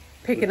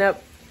 picking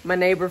up my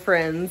neighbor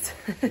friends.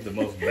 The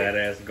most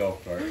badass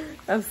golf cart.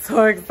 I'm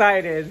so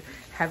excited.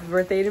 Happy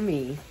birthday to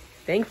me.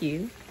 Thank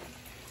you.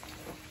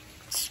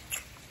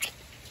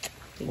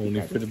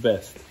 Only for the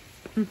best.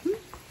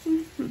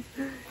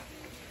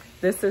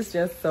 This is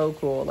just so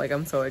cool. Like,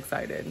 I'm so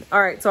excited.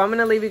 All right, so I'm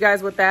gonna leave you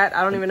guys with that.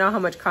 I don't even know how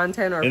much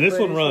content or and this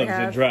one footage we runs,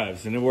 have. it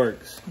drives, and it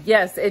works.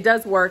 Yes, it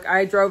does work.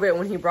 I drove it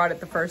when he brought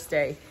it the first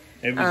day.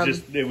 It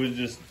was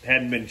just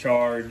hadn't been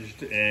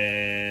charged,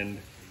 and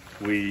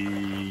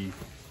we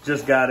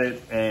just got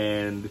it,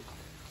 and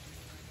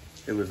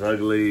it was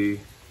ugly,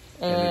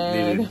 and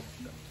it needed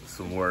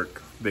some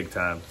work, big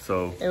time.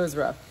 So it was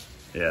rough.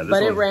 Yeah,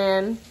 but it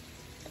ran,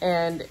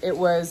 and it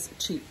was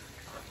cheap.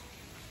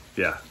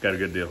 Yeah, got a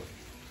good deal.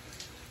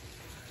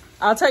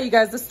 I'll tell you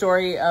guys the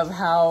story of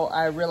how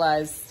I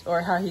realized,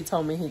 or how he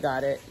told me he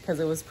got it, because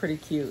it was pretty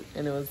cute,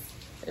 and it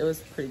was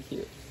pretty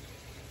cute.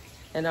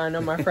 And I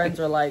know my friends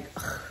are like,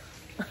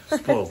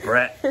 spoiled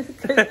brat.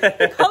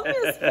 He called me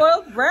a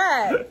spoiled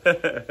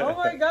brat. Oh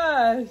my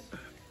gosh.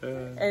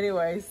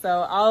 Anyway,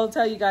 so I'll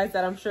tell you guys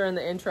that I'm sure in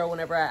the intro,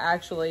 whenever I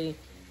actually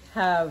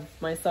have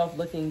myself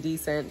looking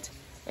decent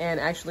and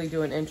actually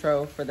do an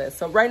intro for this.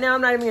 So right now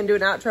I'm not even gonna do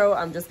an outro.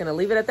 I'm just gonna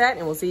leave it at that,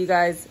 and we'll see you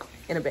guys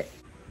in a bit.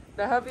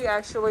 The hubby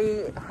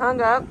actually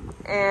hung up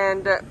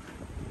and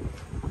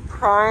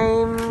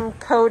prime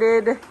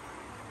coated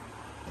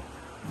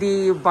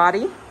the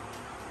body,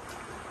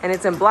 and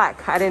it's in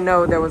black. I didn't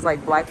know there was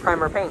like black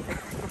primer paint.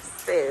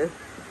 So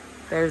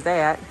there's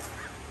that.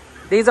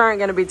 These aren't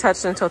going to be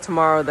touched until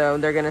tomorrow though.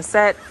 They're going to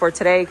set for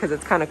today because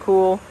it's kind of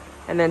cool,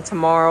 and then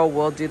tomorrow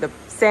we'll do the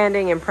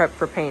sanding and prep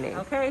for painting.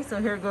 Okay,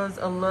 so here goes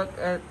a look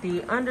at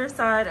the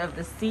underside of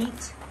the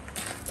seat.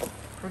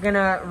 We're going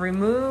to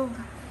remove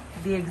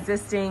the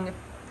existing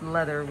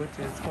leather, which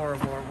is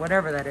horrible, or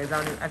whatever that is.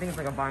 I think it's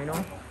like a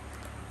vinyl.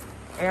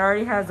 It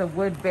already has a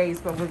wood base,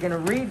 but we're going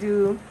to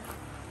redo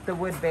the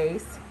wood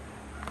base,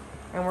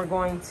 and we're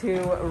going to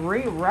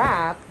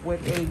rewrap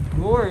with a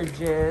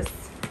gorgeous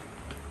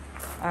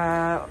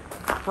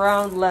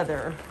brown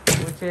leather,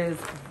 which is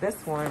this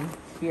one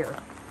here.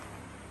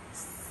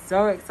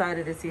 So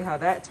excited to see how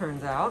that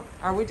turns out.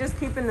 Are we just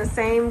keeping the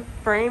same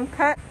frame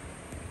cut?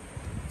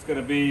 It's going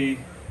to be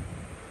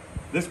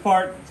this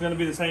part. It's going to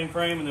be the same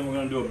frame, and then we're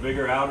going to do a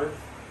bigger outer,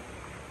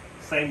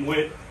 same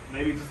width,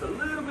 maybe just a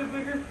little bit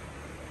bigger,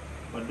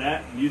 but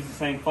that use the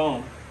same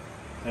foam.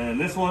 And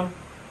this one,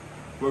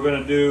 we're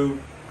going to do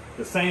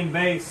the same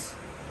base,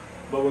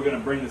 but we're going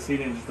to bring the seat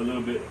in just a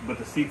little bit. But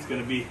the seat's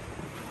going to be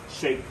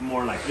shaped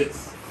more like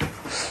this,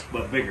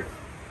 but bigger,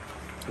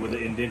 with an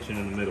indentation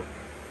in the middle.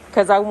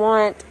 Because I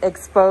want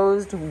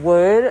exposed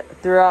wood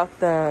throughout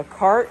the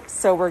cart,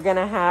 so we're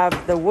gonna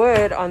have the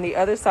wood on the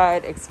other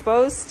side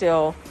exposed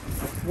still,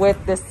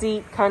 with the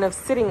seat kind of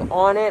sitting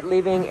on it,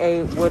 leaving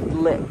a wood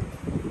lip.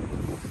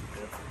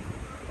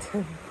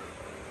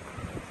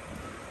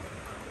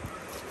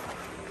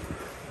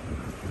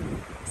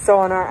 So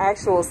on our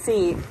actual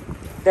seat,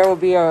 there will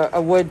be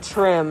a wood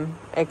trim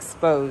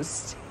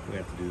exposed. We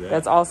have to do that.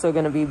 That's also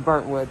gonna be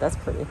burnt wood. That's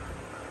pretty,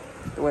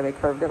 the way they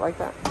curved it like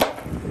that.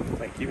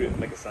 Like, keep it,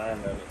 make a sign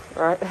of it.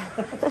 All right.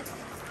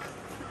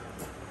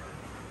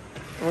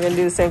 We're gonna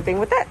do the same thing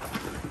with that.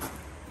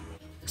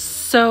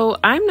 So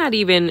I'm not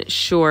even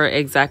sure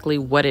exactly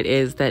what it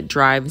is that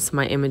drives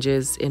my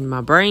images in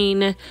my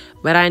brain,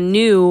 but I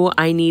knew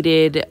I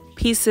needed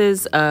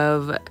pieces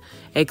of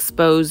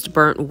exposed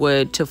burnt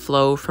wood to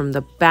flow from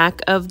the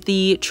back of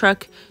the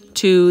truck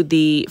to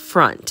the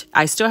front.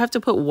 I still have to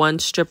put one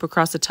strip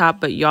across the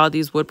top, but y'all,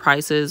 these wood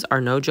prices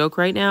are no joke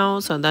right now,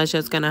 so that's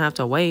just gonna have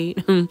to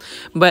wait.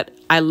 But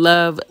I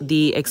love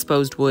the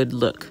exposed wood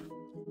look.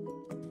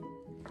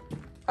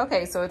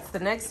 Okay, so it's the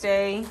next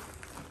day.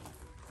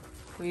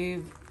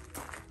 We've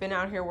been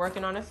out here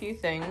working on a few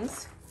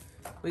things.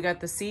 We got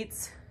the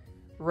seats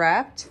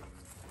wrapped.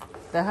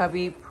 The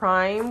hubby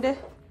primed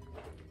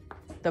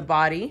the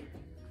body.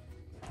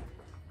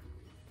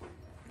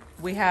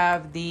 We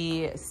have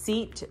the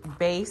seat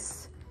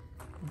base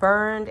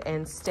burned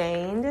and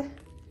stained.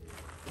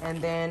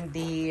 And then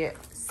the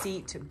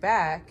seat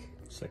back.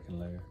 Second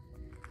layer.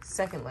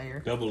 Second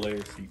layer. Double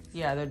layer seats.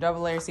 Yeah, they're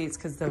double layer seats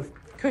because the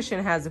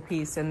cushion has a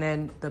piece and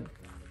then the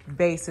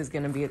base is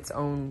going to be its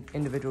own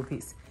individual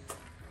piece.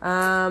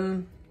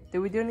 Did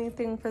we do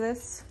anything for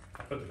this?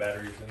 Put the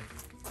batteries in.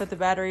 Put the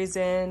batteries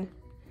in.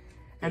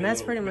 And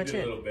that's pretty much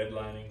it. A little bed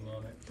lining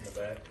on it in the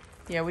back.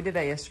 Yeah, we did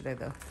that yesterday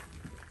though.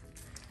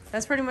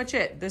 That's pretty much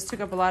it. This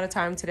took up a lot of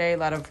time today, a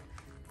lot of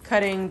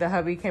cutting. The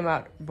hubby came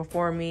out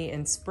before me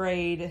and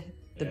sprayed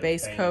the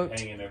base coat.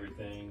 Hanging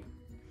everything.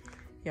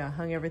 Yeah,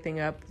 hung everything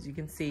up. As you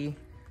can see,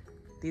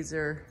 these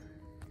are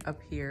up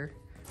here.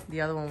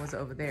 The other one was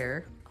over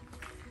there.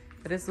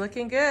 But it's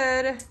looking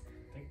good. I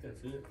think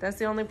that's it. That's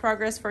the only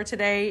progress for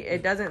today.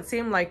 It doesn't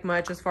seem like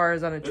much as far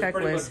as on a checklist.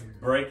 Pretty much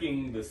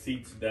breaking the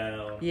seats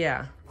down.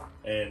 Yeah.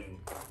 And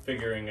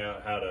figuring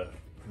out how to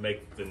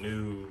make the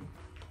new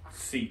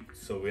seat.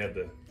 So we had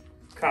to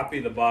copy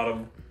the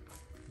bottom,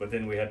 but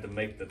then we had to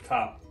make the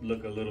top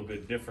look a little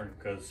bit different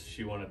because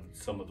she wanted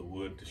some of the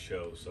wood to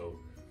show. So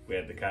we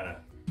had to kind of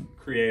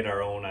create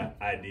our own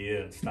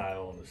idea and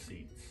style on the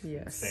seats.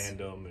 Yes. Sand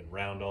them and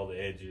round all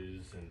the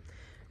edges.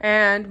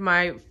 And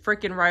my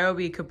freaking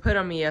Ryobi could put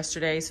on me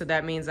yesterday, so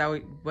that means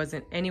I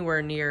wasn't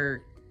anywhere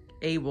near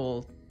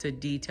able to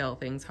detail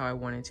things how I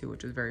wanted to,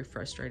 which was very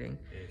frustrating.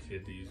 Yeah, she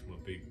had to use my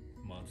big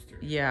monster.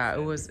 Yeah,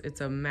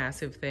 it's a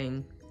massive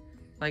thing.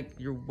 Like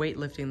you're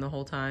weightlifting the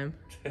whole time.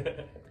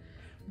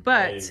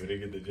 But hey, we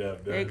get the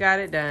job done. It got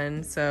it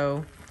done,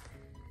 so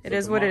it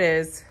is what it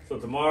is. So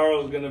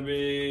tomorrow is going to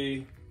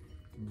be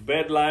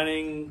bed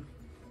lining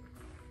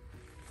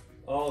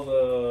all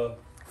the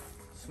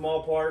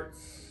small parts,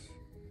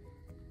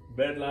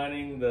 bed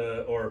lining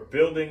or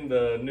building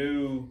the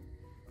new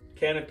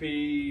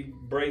canopy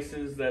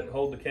braces that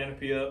hold the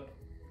canopy up.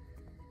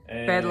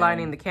 And bed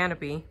lining the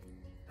canopy.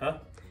 Huh?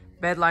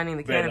 Bed lining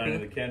the canopy. Bed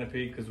lining the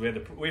canopy because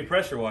we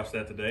pressure washed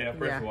that today. I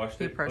pressure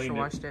washed it. He pressure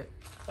washed it.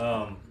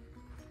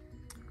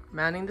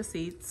 Mounting the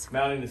seats.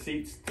 Mounting the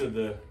seats to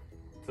the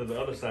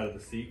other side of the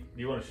seat.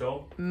 Do you want to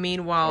show them?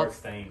 Meanwhile,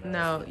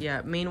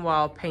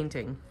 meanwhile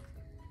painting.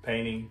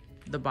 Painting.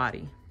 The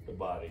body. The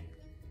body.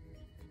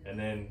 And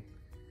then,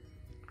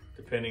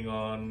 depending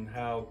on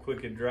how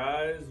quick it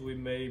dries, we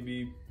may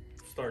be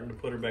starting to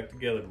put her back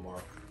together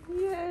tomorrow.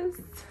 Yes.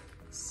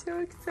 So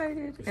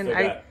excited.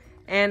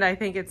 And I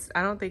think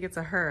I don't think it's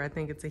a her, I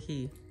think it's a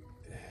he.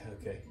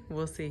 Okay.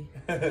 We'll see.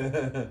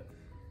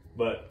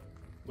 But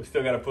we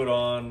still got to put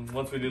on,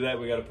 once we do that,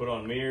 we got to put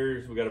on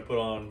mirrors, we got to put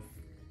on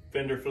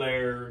fender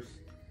flares,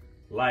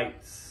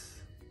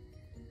 lights.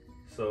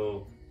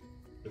 So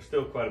there's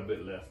still quite a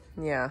bit left.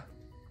 Yeah.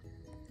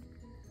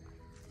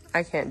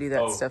 I can't do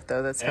that stuff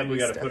though. That's heavy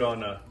stuff. And we got to put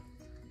on a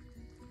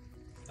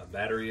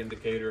battery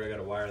indicator. I got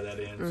to wire that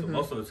in. So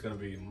most of it's going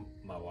to be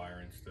my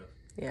wiring stuff.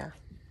 Yeah.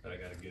 That I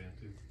got to get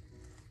into.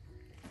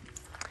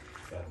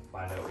 Got to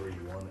find out where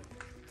you want it.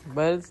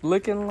 But it's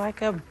looking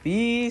like a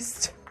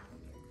beast.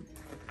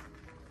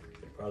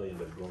 It probably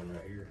end up going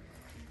right here.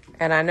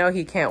 And I know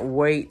he can't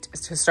wait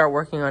to start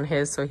working on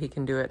his so he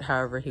can do it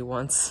however he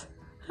wants.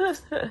 I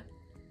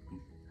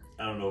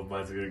don't know if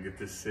mine's going to get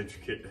this cinch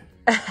kit.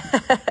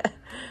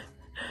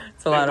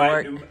 It's a lot of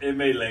work. It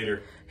may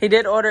later. He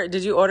did order.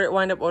 Did you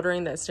wind up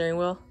ordering that steering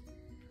wheel?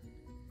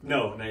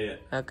 No, not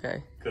yet.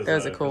 Okay. That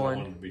was a cool one. I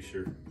wanted to be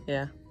sure.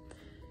 Yeah.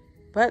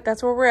 But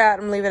that's where we're at. I'm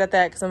going to leave it at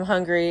that because I'm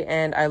hungry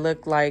and I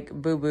look like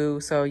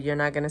boo-boo. So you're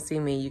not going to see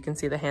me. You can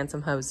see the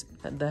handsome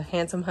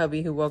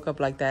hubby who woke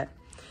up like that.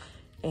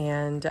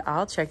 And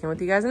I'll check in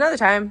with you guys another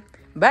time.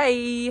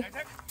 Bye.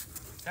 Get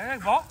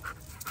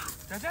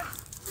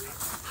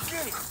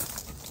it.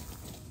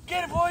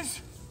 Get it,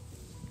 boys.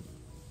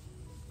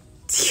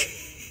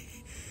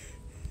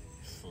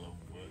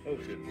 Oh,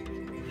 shit.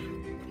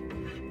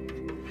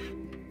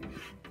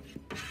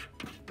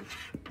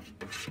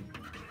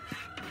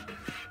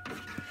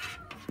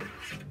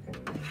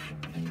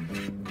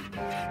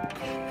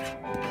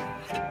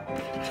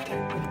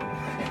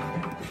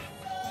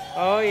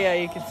 Oh yeah,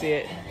 you can see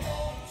it.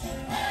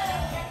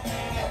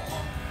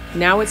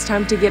 Now it's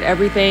time to get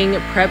everything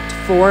prepped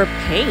for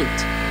paint.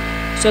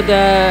 So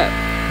the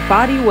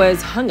body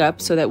was hung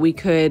up so that we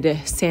could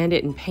sand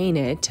it and paint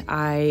it.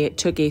 I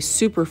took a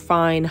super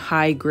fine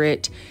high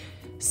grit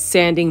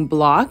sanding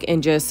block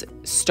and just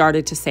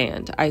started to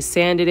sand. I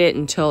sanded it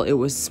until it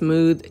was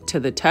smooth to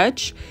the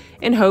touch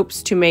in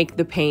hopes to make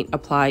the paint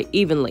apply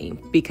evenly,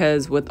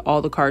 because with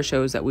all the car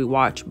shows that we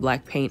watch,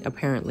 black paint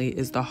apparently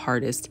is the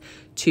hardest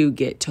to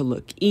get to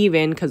look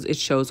even because it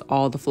shows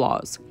all the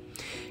flaws.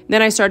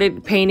 Then I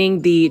started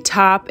painting the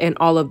top and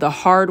all of the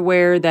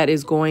hardware that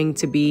is going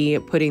to be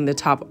putting the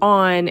top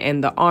on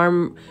and the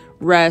arm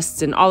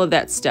rests and all of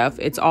that stuff.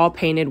 It's all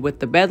painted with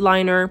the bed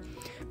liner.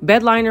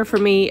 Bed liner for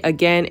me,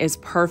 again, is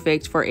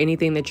perfect for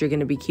anything that you're going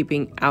to be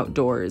keeping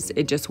outdoors.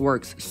 It just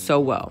works so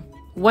well.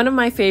 One of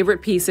my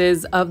favorite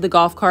pieces of the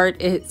golf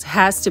cart, it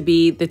has to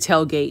be the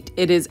tailgate.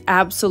 It is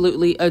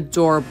absolutely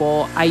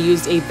adorable. I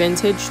used a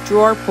vintage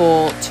drawer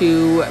pull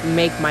to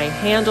make my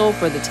handle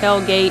for the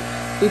tailgate.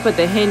 We put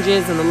the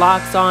hinges and the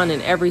locks on and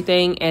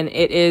everything, and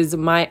it is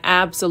my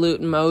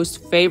absolute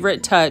most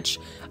favorite touch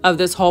of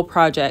this whole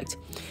project.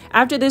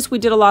 After this, we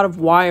did a lot of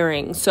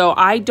wiring, so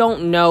I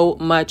don't know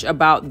much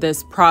about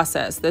this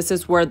process. This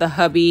is where the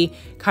hubby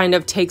kind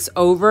of takes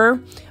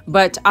over,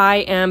 but I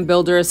am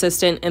builder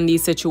assistant in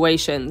these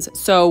situations.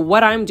 So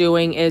what I'm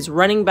doing is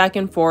running back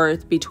and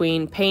forth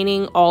between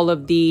painting all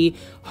of the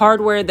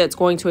hardware that's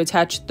going to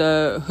attach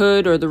the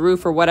hood or the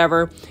roof or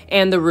whatever,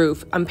 and the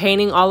roof. I'm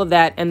painting all of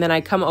that, and then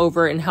I come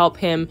over and help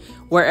him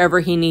wherever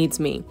he needs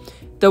me.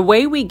 The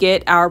way we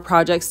get our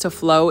projects to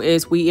flow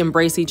is we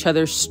embrace each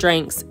other's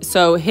strengths.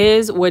 So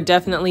his would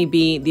definitely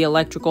be the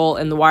electrical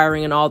and the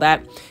wiring and all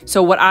that.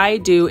 So what I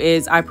do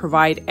is I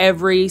provide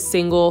every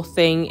single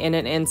thing in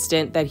an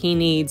instant that he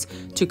needs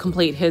to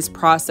complete his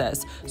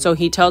process. So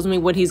he tells me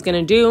what he's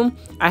going to do.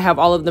 I have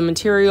all of the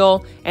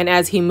material, and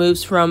as he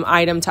moves from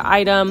item to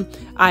item,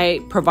 I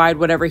provide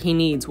whatever he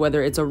needs,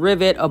 whether it's a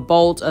rivet, a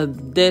bolt, a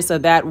this, a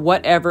that,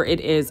 whatever it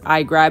is,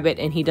 I grab it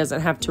and he doesn't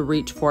have to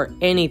reach for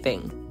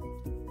anything.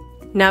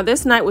 Now,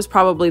 this night was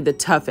probably the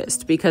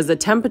toughest because the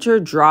temperature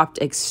dropped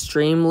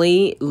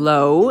extremely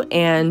low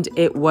and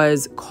it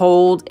was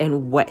cold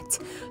and wet.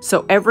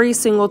 So every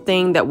single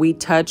thing that we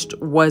touched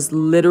was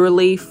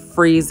literally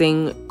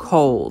freezing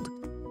cold.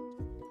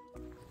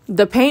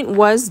 The paint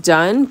was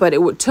done, but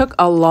it took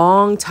a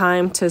long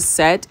time to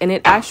set, and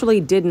it actually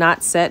did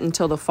not set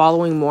until the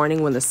following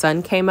morning when the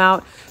sun came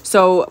out.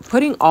 So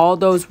putting all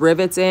those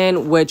rivets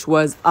in, which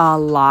was a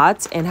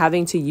lot, and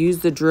having to use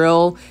the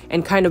drill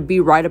and kind of be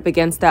right up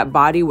against that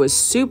body was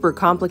super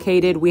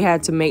complicated. We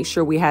had to make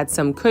sure we had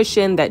some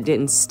cushion that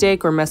didn't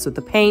stick or mess with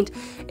the paint.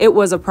 It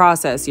was a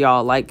process,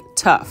 y'all, like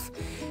tough.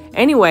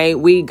 Anyway,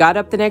 we got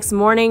up the next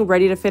morning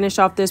ready to finish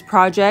off this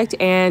project,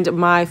 and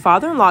my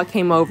father-in-law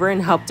came over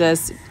and helped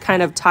us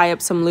kind of tie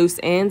up some loose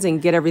ends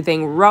and get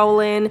everything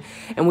rolling,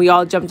 and we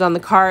all jumped on the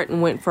cart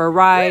and went for a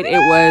ride. It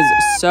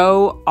was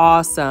so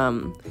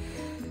awesome.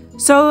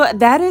 So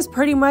that is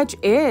pretty much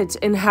it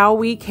and how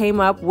we came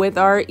up with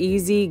our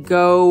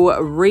EZGO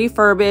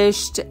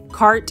refurbished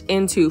cart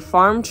into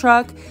farm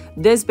truck.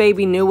 This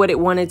baby knew what it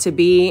wanted to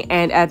be,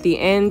 and at the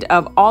end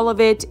of all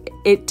of it,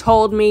 it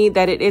told me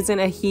that it isn't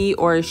a he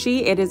or a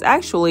she, it is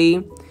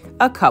actually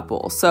a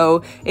couple.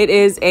 So it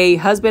is a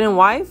husband and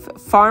wife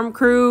farm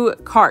crew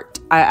cart.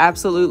 I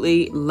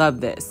absolutely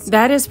love this.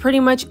 That is pretty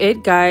much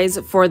it, guys,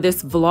 for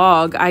this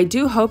vlog. I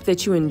do hope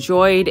that you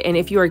enjoyed, and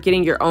if you are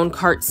getting your own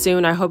cart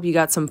soon, I hope you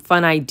got some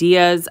fun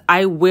ideas.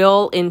 I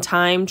will in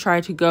time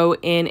try to go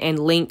in and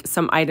link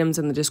some items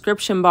in the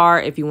description bar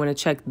if you want to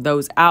check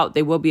those out.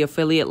 They will be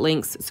affiliate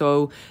links,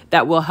 so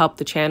that will help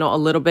the channel a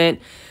little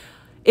bit.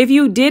 If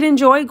you did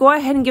enjoy, go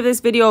ahead and give this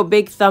video a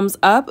big thumbs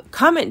up.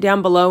 Comment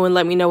down below and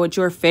let me know what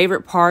your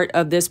favorite part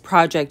of this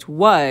project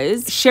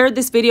was. Share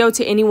this video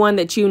to anyone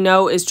that you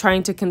know is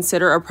trying to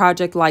consider a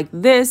project like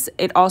this.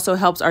 It also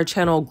helps our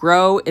channel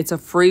grow. It's a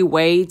free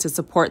way to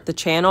support the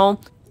channel.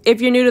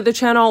 If you're new to the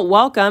channel,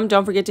 welcome.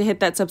 Don't forget to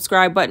hit that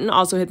subscribe button.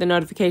 Also hit the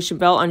notification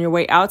bell on your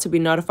way out to be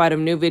notified of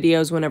new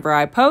videos whenever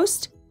I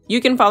post. You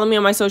can follow me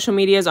on my social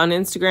medias on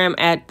Instagram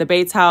at The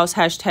Bates House,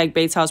 hashtag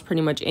Bates House,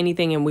 pretty much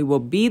anything, and we will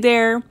be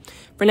there.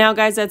 For now,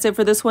 guys, that's it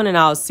for this one, and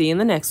I'll see you in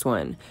the next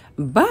one.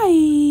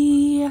 Bye.